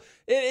School.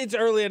 It's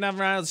early enough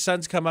around. The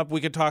sun's come up.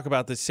 We can talk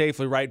about this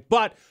safely, right?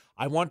 But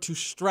I want to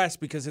stress,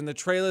 because in the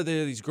trailer,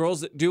 there are these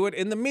girls that do it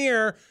in the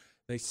mirror.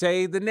 They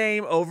say the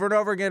name over and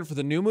over again for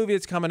the new movie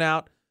that's coming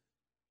out,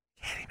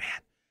 Candyman.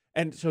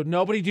 And so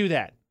nobody do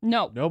that.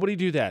 No. Nobody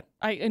do that.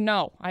 I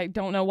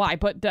don't know why,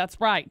 but that's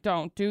right.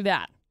 Don't do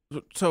that.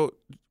 So,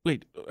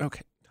 wait,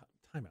 okay.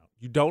 Time out.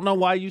 You don't know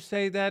why you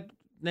say that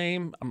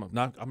name? I'm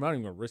not even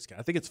going to risk it.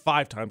 I think it's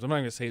 5 times. I'm not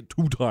going to say it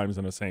 2 times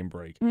in the same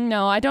break.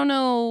 No, I don't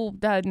know.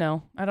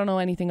 No, I don't know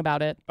anything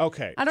about it.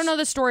 Okay. I don't know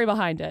the story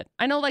behind it.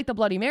 I know like the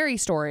Bloody Mary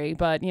story,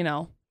 but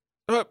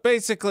But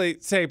basically,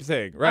 same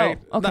thing, right?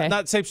 Oh, okay.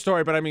 Not same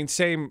story, but I mean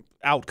same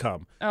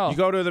outcome. Oh. You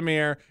go to the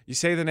mirror, you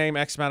say the name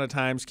X amount of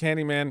times.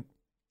 Candyman,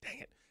 dang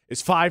it,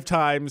 is 5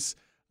 times.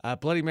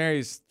 Bloody Mary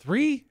is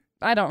 3?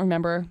 I don't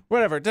remember.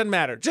 Whatever, it doesn't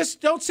matter.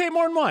 Just don't say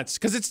more than once,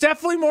 because it's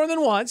definitely more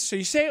than once. So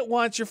you say it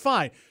once, you're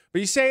fine. But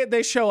you say it,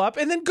 they show up,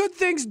 and then good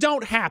things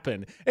don't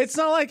happen. It's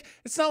not like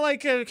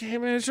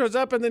Candyman shows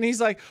up, and then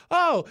he's like,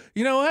 "Oh,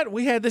 you know what?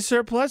 We had this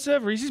surplus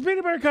of Reese's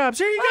peanut butter cups.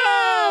 Here you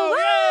go!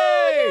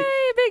 Yay!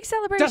 Big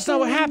celebration!" That's not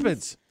what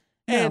happens.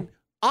 No. And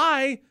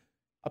I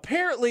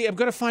apparently am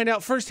going to find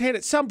out firsthand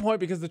at some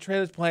point, because the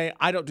trailer's playing.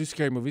 I don't do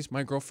scary movies.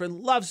 My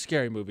girlfriend loves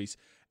scary movies,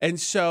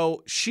 and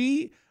so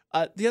she.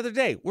 The other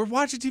day, we're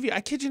watching TV.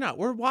 I kid you not.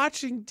 We're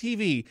watching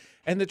TV,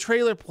 and the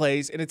trailer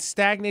plays, and it's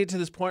stagnated to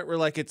this point where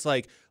it's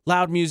like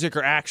loud music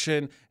or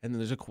action, and then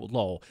there's a cool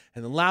lull,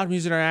 and then loud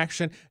music or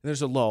action, and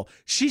there's a lull.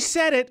 She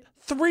said it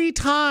 3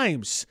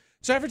 times.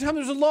 So every time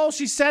there's a lull,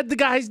 she said the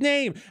guy's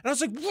name. And I was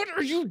like, what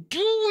are you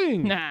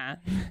doing? Nah.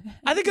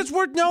 I think it's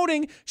worth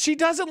noting she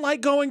doesn't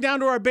like going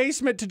down to our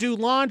basement to do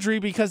laundry,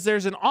 because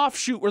there's an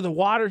offshoot where the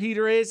water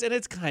heater is, and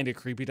it's kind of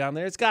creepy down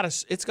there. It's got a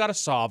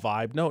Saw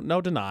vibe, no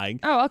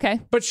denying. Oh,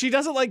 okay. But she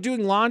doesn't like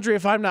doing laundry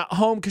if I'm not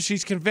home, because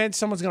she's convinced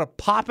someone's going to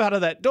pop out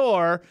of that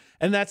door,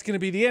 and that's going to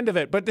be the end of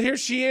it. But here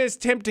she is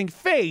tempting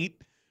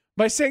fate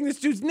by saying this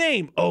dude's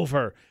name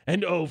over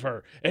and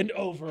over and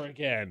over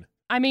again.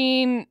 I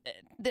mean,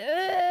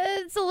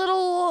 it's a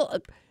little,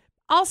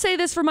 I'll say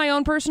this from my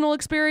own personal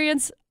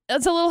experience.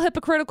 It's a little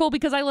hypocritical,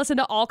 because I listen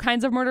to all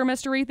kinds of murder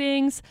mystery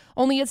things,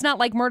 only it's not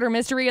like murder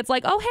mystery. It's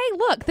like, oh, hey,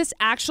 look, this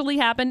actually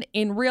happened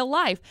in real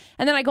life.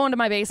 And then I go into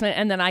my basement,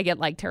 and then I get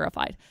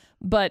terrified.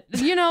 But,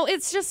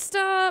 it's just,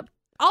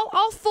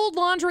 I'll fold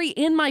laundry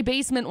in my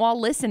basement while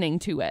listening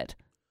to it.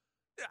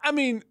 I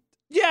mean,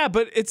 yeah,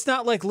 but it's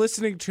not like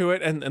listening to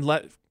it and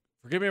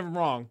forgive me if I'm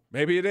wrong.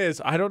 Maybe it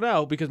is. I don't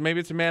know, because maybe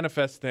it's a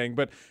manifest thing.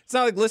 But it's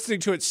not like listening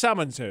to it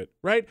summons it,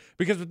 right?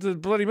 Because with the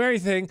Bloody Mary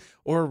thing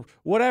or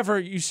whatever,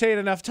 you say it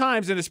enough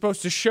times and it's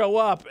supposed to show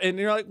up. And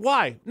you're like,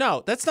 why?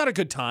 No, that's not a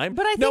good time.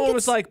 But I think no one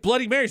was like,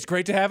 Bloody Mary's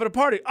great to have at a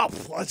party. Oh,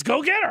 let's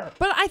go get her.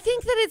 But I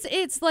think that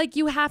it's like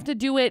you have to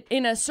do it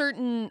in a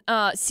certain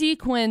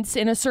sequence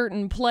in a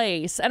certain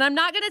place. And I'm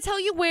not going to tell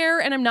you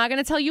where, and I'm not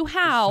going to tell you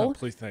how.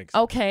 Please, thanks.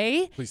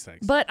 Okay. Please,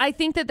 thanks. But I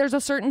think that there's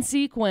a certain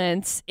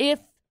sequence, if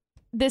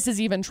this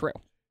is even true.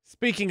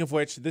 Speaking of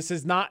which, this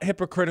is not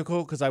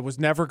hypocritical, because I was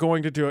never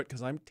going to do it,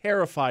 because I'm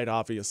terrified,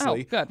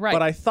 obviously. Oh, good, right.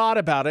 But I thought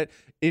about it.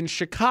 In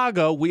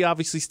Chicago, we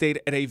obviously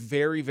stayed at a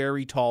very,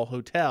 very tall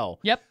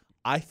hotel. Yep.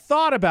 I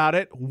thought about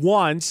it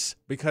once,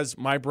 because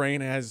my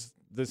brain has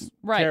this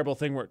terrible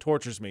thing where it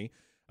tortures me,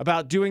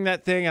 about doing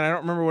that thing, and I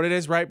don't remember what it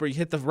is, right? Where you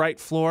hit the right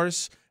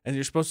floors, and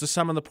you're supposed to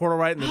summon the portal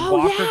right, and then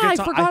Walker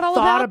gets on. I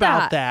thought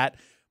about that.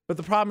 But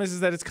the problem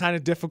is that it's kind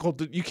of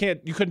difficult. You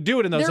couldn't do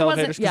it in those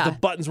elevators, because the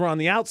buttons were on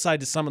the outside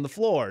to summon the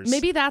floors.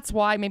 Maybe that's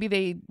why. Maybe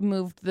they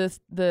moved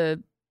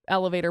the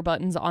elevator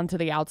buttons onto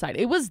the outside.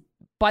 It was,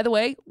 by the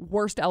way,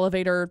 worst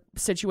elevator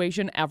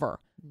situation ever.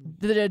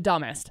 the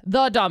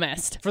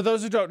dumbest. For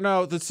those who don't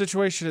know, the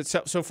situation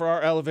itself, so for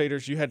our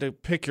elevators, you had to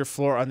pick your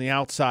floor on the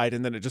outside,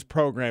 and then it just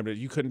programmed it.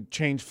 You couldn't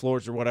change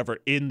floors or whatever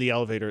in the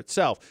elevator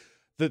itself.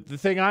 The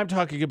thing I'm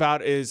talking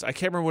about is, I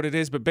can't remember what it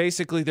is, but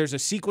basically there's a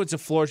sequence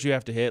of floors you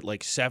have to hit,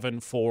 like 7,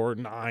 4,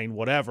 9,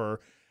 whatever.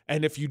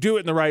 And if you do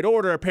it in the right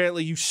order,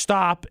 apparently you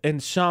stop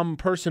and some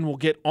person will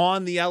get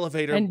on the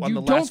elevator and on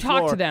the you don't last talk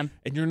floor, to them.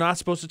 And you're not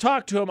supposed to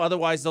talk to them,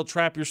 otherwise they'll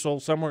trap your soul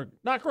somewhere.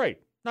 Not great.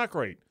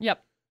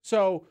 Yep.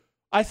 So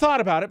I thought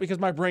about it because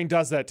my brain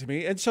does that to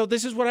me. And so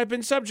this is what I've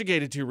been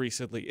subjugated to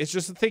recently. It's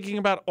just thinking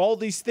about all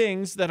these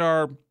things that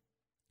are,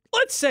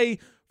 let's say,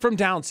 from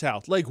down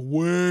south, like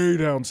way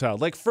down south,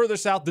 like further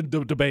south than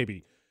the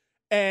baby.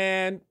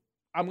 And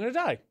I'm going to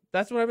die.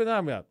 That's what I've been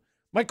talking about.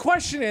 My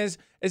question is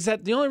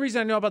that the only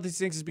reason I know about these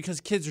things is because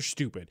kids are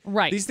stupid.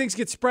 Right. These things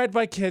get spread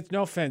by kids.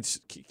 No offense,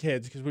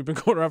 kids, because we've been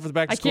going around for the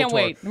back to school I can't tour.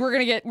 wait.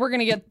 We're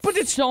gonna get but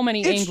it's so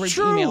many angry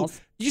true. emails.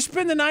 You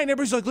spend the night and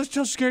everybody's like, let's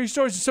tell scary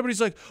stories. And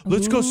somebody's like,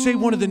 let's go say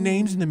one of the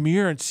names in the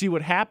mirror and see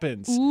what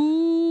happens.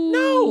 Ooh.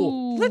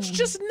 No, let's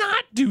just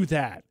not do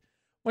that.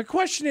 My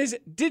question is,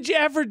 did you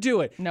ever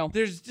do it? No.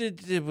 There's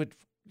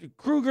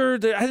Krueger.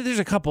 There's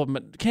a couple of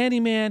them.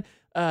 Candyman,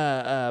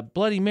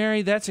 Bloody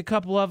Mary. That's a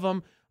couple of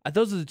them.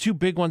 Those are the two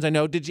big ones I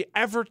know. Did you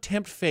ever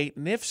tempt fate?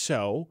 And if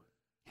so,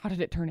 how did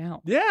it turn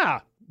out? Yeah.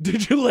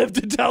 Did you live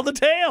to tell the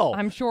tale?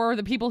 I'm sure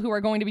the people who are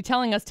going to be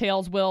telling us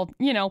tales will,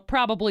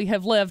 probably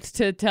have lived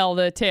to tell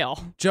the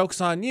tale.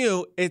 Joke's on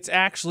you. It's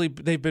actually,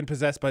 they've been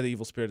possessed by the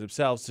evil spirit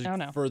themselves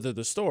to further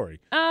the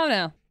story. Oh,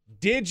 no.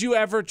 Did you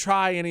ever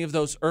try any of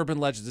those urban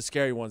legends, the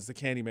scary ones, the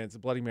Candymans, the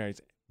Bloody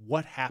Marys?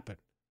 What happened?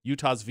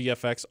 Utah's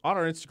VFX on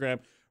our Instagram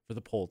for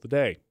the poll of the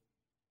day.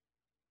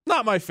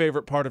 Not my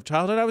favorite part of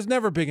childhood. I was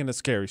never big into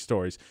scary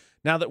stories.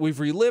 Now that we've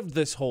relived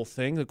this whole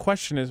thing, the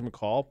question is,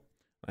 McCall,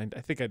 I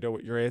think I know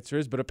what your answer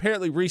is, but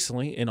apparently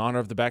recently, in honor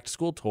of the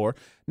back-to-school tour,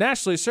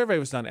 nationally a survey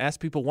was done. Asked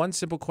people one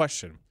simple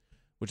question.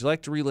 Would you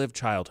like to relive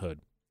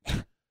childhood?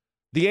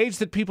 The age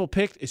that people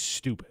picked is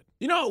stupid.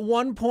 You know, at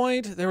one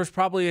point, there was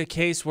probably a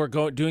case where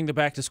doing the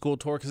back-to-school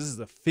tour, because this is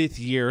the 5th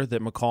year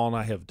that McCall and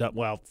I have done,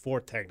 well,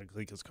 4th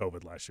technically, because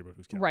COVID last year, but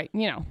who's counting? Right,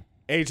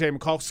 AJ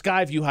McCall,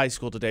 Skyview High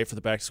School today for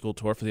the back-to-school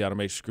tour for the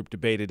Automations Group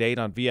Debate at 8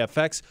 on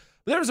VFX.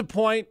 But there was a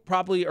point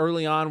probably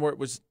early on where it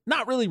was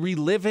not really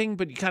reliving,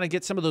 but you kind of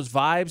get some of those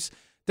vibes.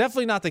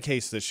 Definitely not the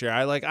case this year.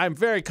 I'm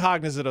very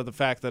cognizant of the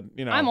fact that,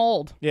 I'm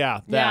old.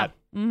 Yeah, that.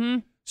 Yeah. Mm-hmm.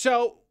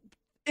 So,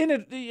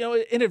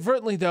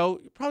 inadvertently, though,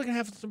 you're probably going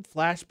to have some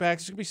flashbacks.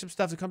 There's going to be some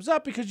stuff that comes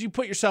up because you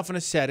put yourself in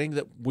a setting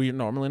that we're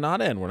normally not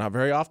in. We're not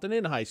very often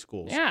in high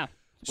schools. Yeah.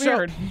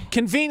 Weird. So,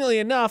 conveniently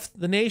enough,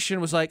 the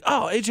nation was like,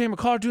 oh, AJ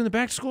McCall doing the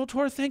back-to-school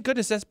tour? Thank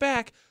goodness that's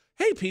back.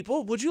 Hey,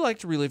 people, would you like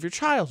to relive your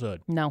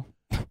childhood? No.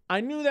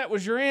 I knew that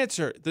was your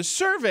answer. The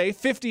survey,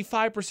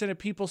 55% of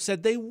people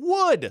said they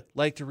would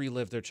like to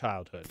relive their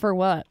childhood. For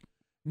what?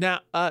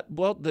 Now,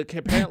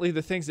 apparently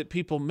the things that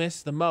people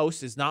miss the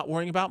most is not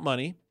worrying about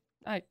money.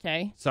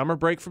 Okay. Summer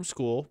break from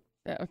school.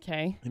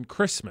 Okay. And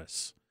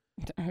Christmas.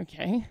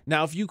 Okay.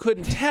 Now, if you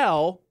couldn't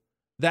tell,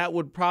 that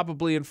would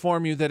probably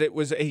inform you that it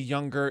was a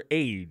younger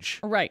age.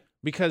 Right.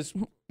 Because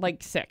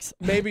like 6.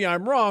 Maybe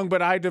I'm wrong,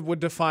 but I would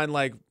define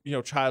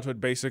childhood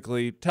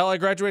basically till I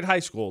graduate high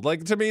school.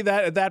 Like to me,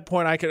 that at that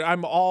point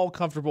I'm all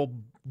comfortable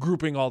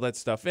grouping all that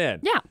stuff in.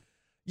 Yeah.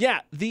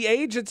 Yeah. The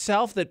age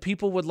itself that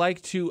people would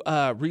like to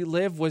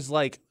relive was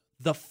like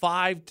the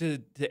 5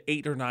 to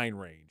 8 or 9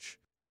 range.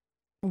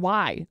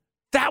 Why?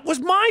 That was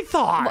my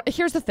thought. Well,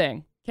 here's the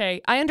thing.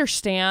 Okay. I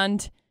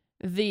understand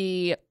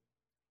the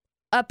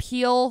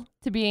appeal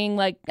to being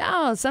like,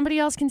 oh, somebody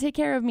else can take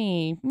care of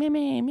me.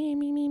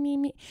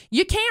 Me.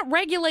 You can't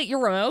regulate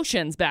your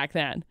emotions back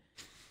then.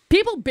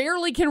 People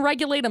barely can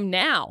regulate them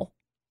now.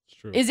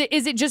 True. Is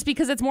it just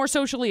because it's more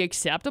socially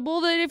acceptable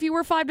that if you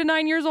were 5 to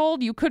 9 years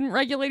old, you couldn't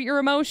regulate your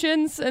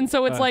emotions? And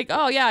so it's like,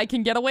 oh, yeah, I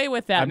can get away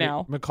with that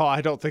now. McCall, I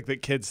don't think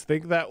that kids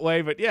think that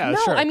way, but yeah,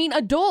 no, sure. I mean,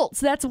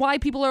 adults, that's why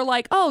people are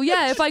like, oh,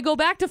 yeah, if I go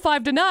back to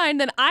 5 to 9,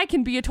 then I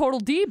can be a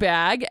total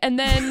D-bag and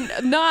then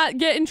not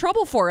get in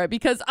trouble for it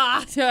because,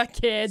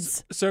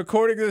 kids. So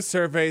according to the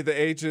survey, the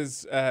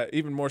ages,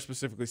 even more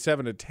specifically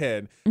 7 to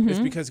 10, is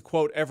because,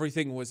 quote,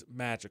 everything was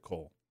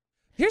magical.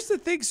 Here's the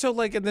thing. So,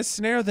 like, in this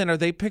scenario, then, are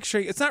they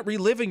picturing... It's not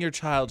reliving your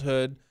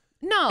childhood.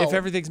 No. If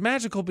everything's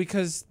magical,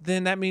 because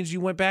then that means you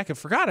went back and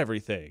forgot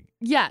everything.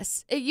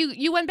 Yes.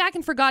 You went back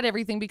and forgot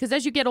everything because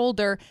as you get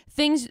older,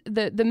 things,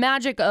 the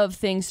magic of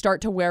things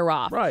start to wear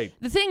off. Right.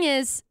 The thing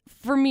is,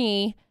 for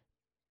me,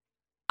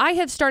 I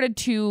have started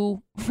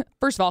to,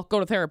 first of all,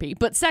 go to therapy.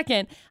 But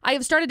second, I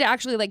have started to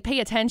actually, like, pay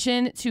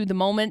attention to the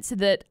moments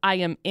that I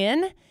am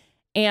in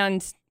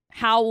and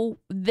how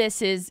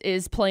this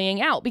is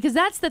playing out, because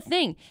that's the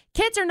thing.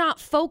 Kids are not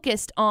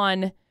focused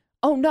on,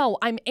 oh no,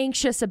 I'm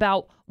anxious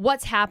about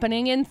what's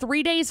happening in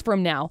 3 days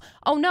from now.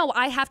 Oh no,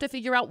 I have to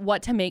figure out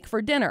what to make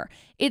for dinner.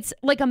 It's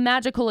like a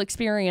magical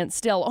experience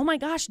still. Oh my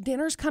gosh,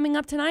 dinner's coming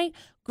up tonight.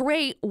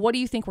 Great. What do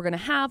you think we're going to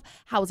have?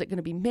 How is it going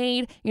to be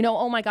made?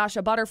 Oh my gosh,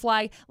 a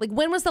butterfly. Like,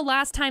 when was the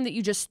last time that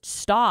you just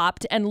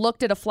stopped and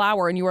looked at a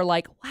flower and you were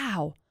like,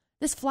 wow,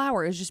 this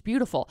flower is just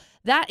beautiful.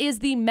 That is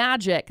the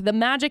magic. The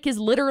magic is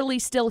literally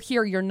still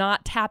here. You're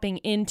not tapping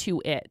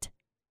into it.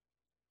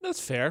 That's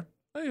fair.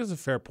 I think it's a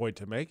fair point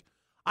to make.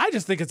 I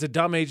just think it's a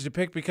dumb age to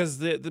pick because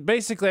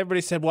basically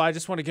everybody said, well, I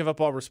just want to give up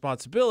all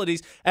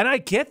responsibilities. And I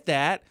get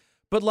that.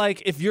 But,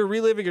 like, if you're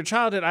reliving your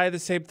childhood, I had the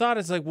same thought.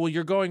 It's like, well,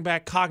 you're going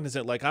back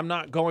cognizant. Like, I'm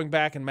not going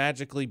back and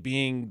magically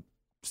being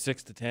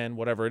 6 to 10,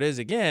 whatever it is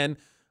again.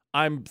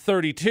 I'm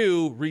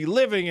 32,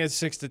 reliving as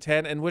 6 to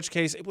 10, in which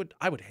case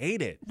I would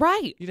hate it.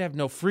 Right. You'd have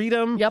no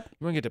freedom. Yep.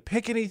 You wouldn't get to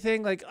pick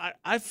anything. Like,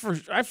 I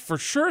for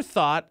sure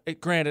thought,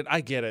 granted, I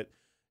get it.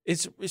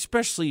 It's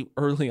especially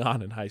early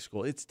on in high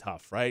school. It's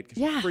tough, right?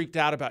 Because you're freaked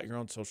out about your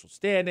own social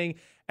standing.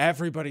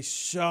 Everybody's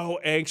so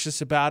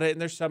anxious about it. And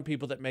there's some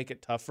people that make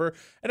it tougher.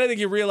 And I think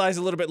you realize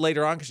a little bit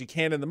later on, because you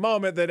can in the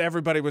moment, that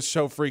everybody was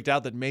so freaked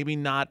out that maybe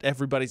not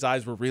everybody's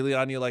eyes were really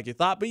on you like you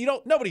thought. But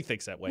nobody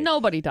thinks that way.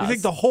 Nobody does. You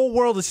think the whole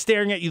world is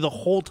staring at you the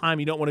whole time.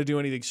 You don't want to do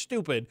anything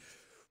stupid.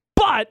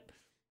 But,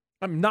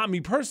 not me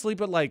personally,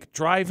 but like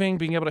driving,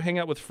 being able to hang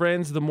out with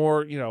friends, the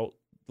more,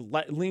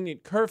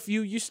 lenient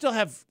curfew, you still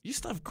have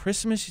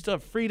Christmas, you still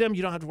have freedom,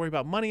 you don't have to worry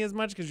about money as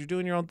much because you're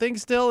doing your own thing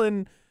still.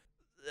 And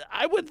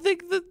I would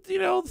think that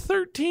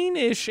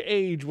 13-ish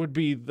age would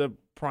be the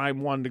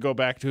prime one to go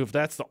back to if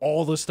that's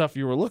all the stuff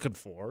you were looking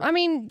for. I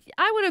mean,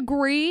 I would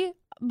agree,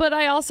 but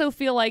I also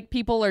feel like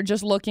people are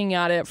just looking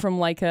at it from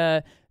like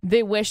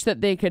they wish that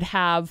they could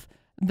have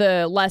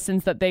the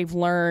lessons that they've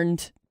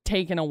learned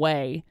taken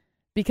away.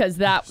 Because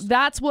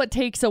that's what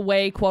takes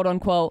away, quote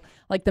unquote,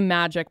 like the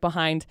magic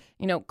behind,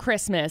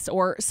 Christmas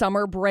or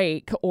summer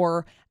break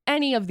or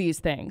any of these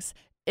things.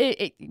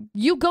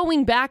 You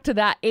going back to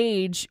that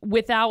age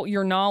without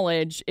your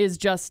knowledge is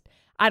just,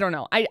 I don't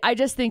know. I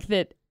just think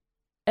that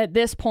at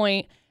this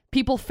point,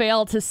 people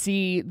fail to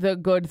see the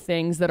good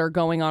things that are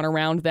going on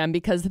around them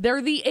because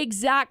they're the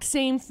exact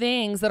same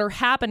things that are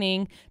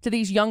happening to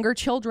these younger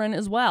children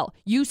as well.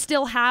 You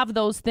still have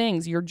those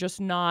things. You're just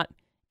not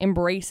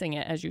embracing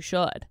it as you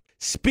should.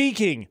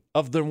 Speaking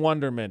of the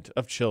wonderment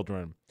of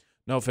children,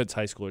 no offense,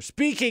 high schoolers.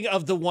 Speaking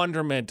of the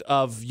wonderment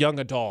of young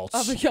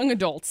adults. Young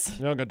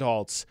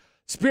adults.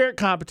 Spirit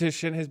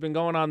competition has been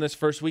going on this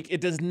first week.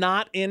 It does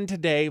not end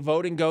today.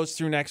 Voting goes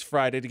through next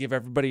Friday to give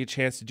everybody a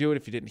chance to do it.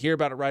 If you didn't hear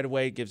about it right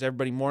away, it gives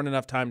everybody more than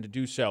enough time to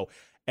do so.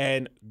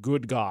 And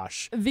good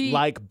gosh,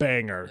 like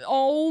banger.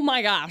 Oh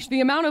my gosh.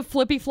 The amount of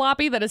flippy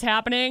floppy that is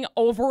happening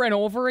over and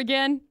over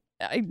again.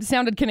 It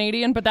sounded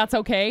Canadian, but that's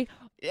okay.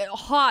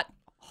 Hot.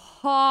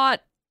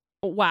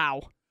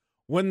 Wow.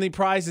 When the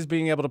prize is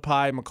being able to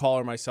pie McCall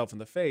or myself in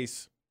the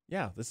face,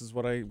 yeah, this is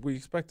what we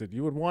expected.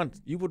 You would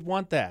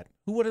want that.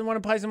 Who wouldn't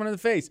want to pie someone in the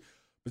face?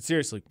 But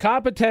seriously,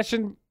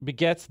 competition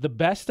begets the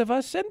best of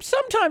us and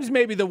sometimes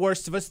maybe the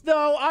worst of us.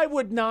 Though I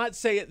would not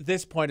say at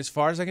this point, as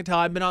far as I can tell,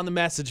 I've been on the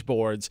message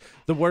boards.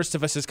 The worst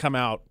of us has come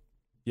out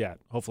yet.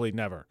 Hopefully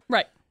never.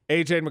 Right.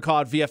 AJ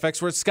McCall at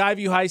VFX. We're at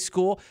Skyview High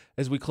School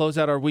as we close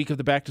out our week of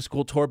the back to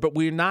school tour, but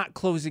we're not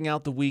closing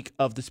out the week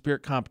of the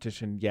Spirit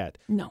competition yet.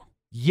 No.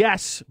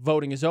 Yes,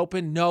 voting is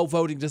open. No,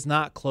 voting does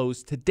not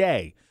close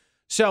today.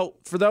 So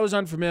for those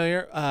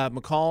unfamiliar,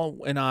 McCall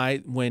and I,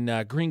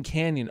 when Green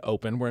Canyon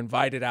opened, were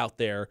invited out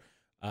there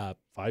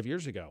 5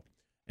 years ago.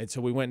 And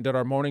so we went and did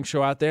our morning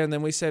show out there. And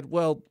then we said,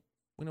 well,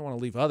 we don't want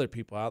to leave other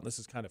people out. This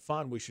is kind of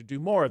fun. We should do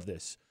more of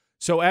this.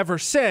 So ever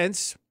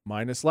since,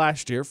 minus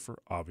last year for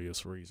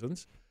obvious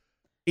reasons,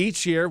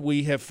 each year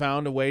we have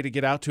found a way to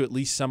get out to at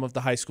least some of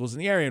the high schools in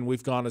the area. And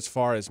we've gone as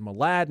far as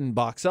Malad and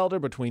Box Elder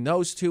between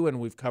those two. And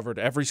we've covered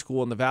every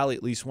school in the valley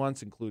at least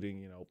once,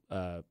 including,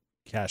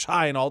 Cache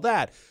High and all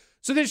that.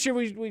 So this year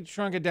we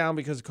shrunk it down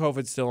because of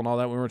COVID still and all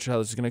that. We weren't sure how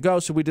this was going to go.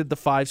 So we did the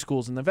 5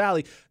 schools in the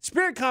valley.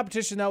 Spirit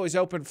competition, though, is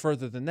open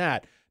further than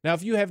that. Now,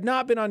 if you have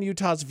not been on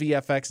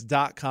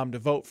utahsvfx.com to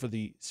vote for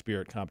the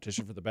Spirit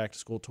competition for the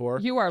back-to-school tour,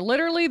 you are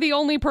literally the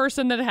only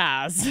person that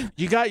has.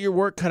 You got your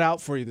work cut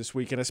out for you this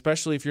weekend,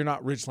 especially if you're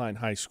not Ridgeline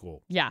High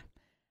School. Yeah.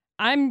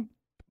 I'm,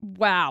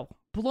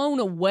 blown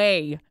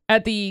away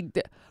at the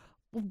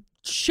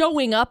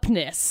showing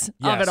upness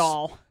of it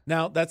all.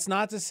 Now, that's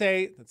not to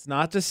say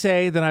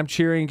that I'm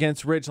cheering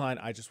against Ridgeline.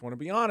 I just want to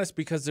be honest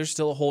because there's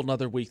still a whole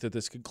nother week that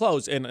this could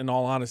close. And in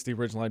all honesty,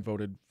 Ridgeline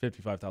voted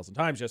 55,000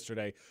 times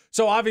yesterday.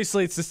 So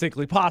obviously it's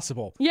distinctly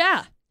possible.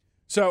 Yeah.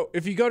 So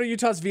if you go to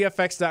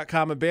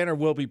utahsvfx.com, a banner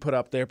will be put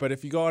up there. But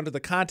if you go onto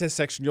the contest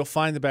section, you'll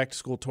find the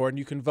back-to-school tour, and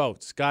you can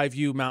vote.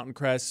 Skyview, Mountain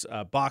Crest,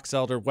 Box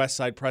Elder,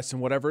 Westside, Preston,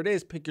 whatever it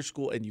is, pick your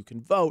school, and you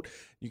can vote.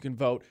 You can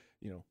vote,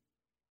 a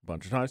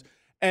bunch of times.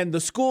 And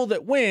the school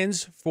that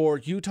wins for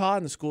Utah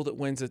and the school that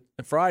wins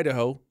for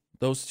Idaho,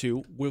 those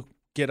two will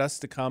get us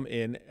to come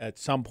in at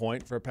some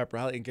point for a pep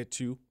rally and get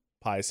to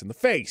pie us in the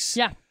face.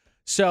 Yeah.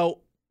 So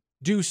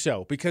do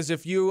so, because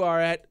if you are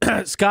at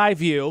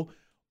Skyview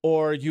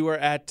or you are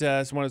at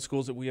one of the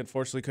schools that we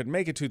unfortunately couldn't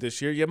make it to this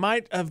year, you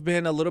might have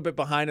been a little bit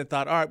behind and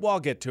thought, all right, well,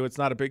 I'll get to it. It's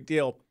not a big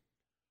deal.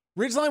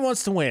 Ridgeline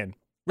wants to win.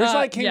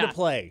 Ridgeline came to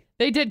play.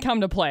 They did come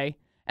to play.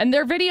 And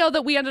their video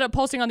that we ended up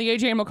posting on the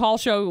AJ McCall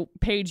show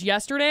page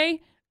yesterday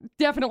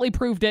definitely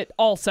proved it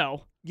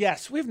also.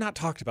 Yes, we have not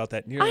talked about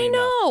that nearly I enough.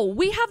 know.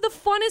 We have the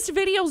funnest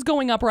videos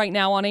going up right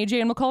now on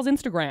AJ and McCall's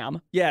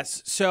Instagram.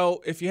 Yes.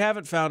 So if you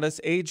haven't found us,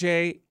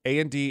 AJ,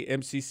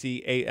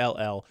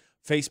 ANDMCCALL,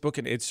 Facebook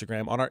and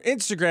Instagram. On our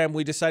Instagram,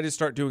 we decided to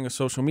start doing a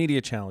social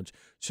media challenge.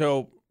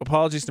 So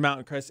apologies to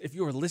Mountain Crest. If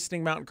you are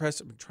listening, Mountain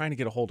Crest, I'm trying to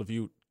get a hold of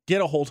you. Get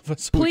a hold of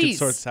us so we can Please.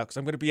 sort this out because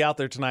I'm going to be out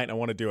there tonight and I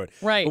want to do it.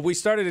 Right. But we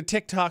started a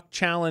TikTok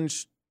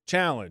challenge.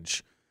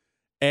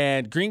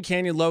 And Green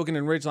Canyon, Logan,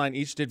 and Ridgeline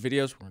each did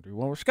videos. We're going to do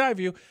one with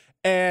Skyview.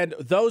 And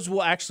those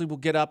will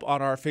get up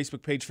on our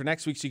Facebook page for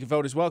next week so you can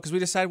vote as well because we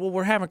decided, well,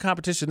 we're having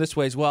competition this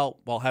way as well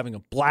while having a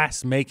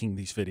blast making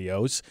these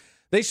videos.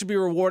 They should be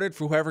rewarded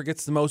for whoever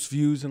gets the most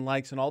views and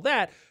likes and all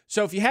that.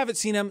 So if you haven't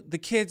seen them, the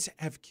kids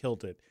have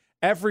killed it.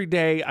 Every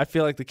day, I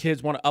feel like the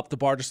kids want to up the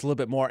bar just a little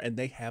bit more, and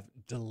they have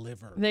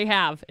delivered. They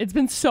have. It's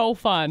been so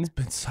fun. It's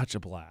been such a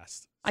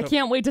blast. I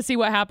can't wait to see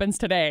what happens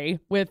today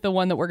with the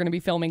one that we're going to be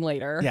filming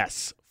later.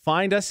 Yes.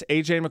 Find us,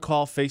 AJ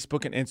McCall,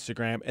 Facebook and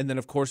Instagram. And then,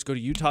 of course, go to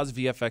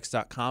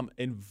utahsvfx.com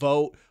and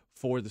vote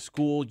for the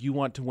school you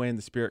want to win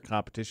the spirit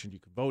competition. You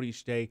can vote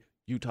each day,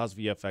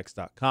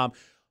 utahsvfx.com.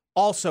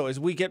 Also, as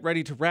we get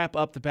ready to wrap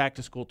up the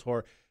back-to-school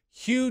tour,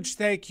 huge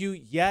thank you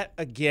yet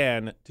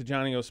again to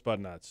Johnny O.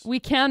 Spudnuts. We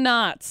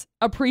cannot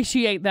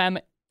appreciate them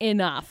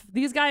enough.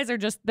 These guys are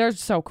they're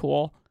so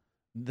cool.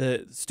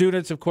 The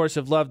students, of course,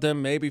 have loved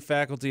them. Maybe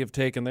faculty have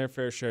taken their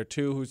fair share,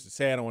 too. Who's to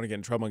say? I don't want to get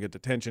in trouble and get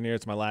detention here.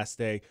 It's my last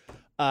day.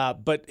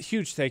 But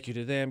huge thank you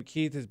to them.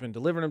 Keith has been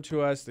delivering them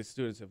to us. The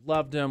students have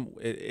loved them.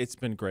 It's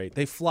been great.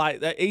 They fly.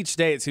 Each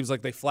day, it seems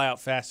like they fly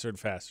out faster and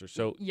faster.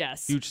 So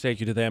yes, huge thank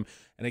you to them.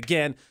 And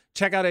again,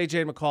 check out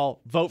AJ McCall.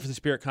 Vote for the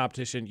spirit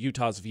competition,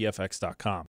 utahsvfx.com.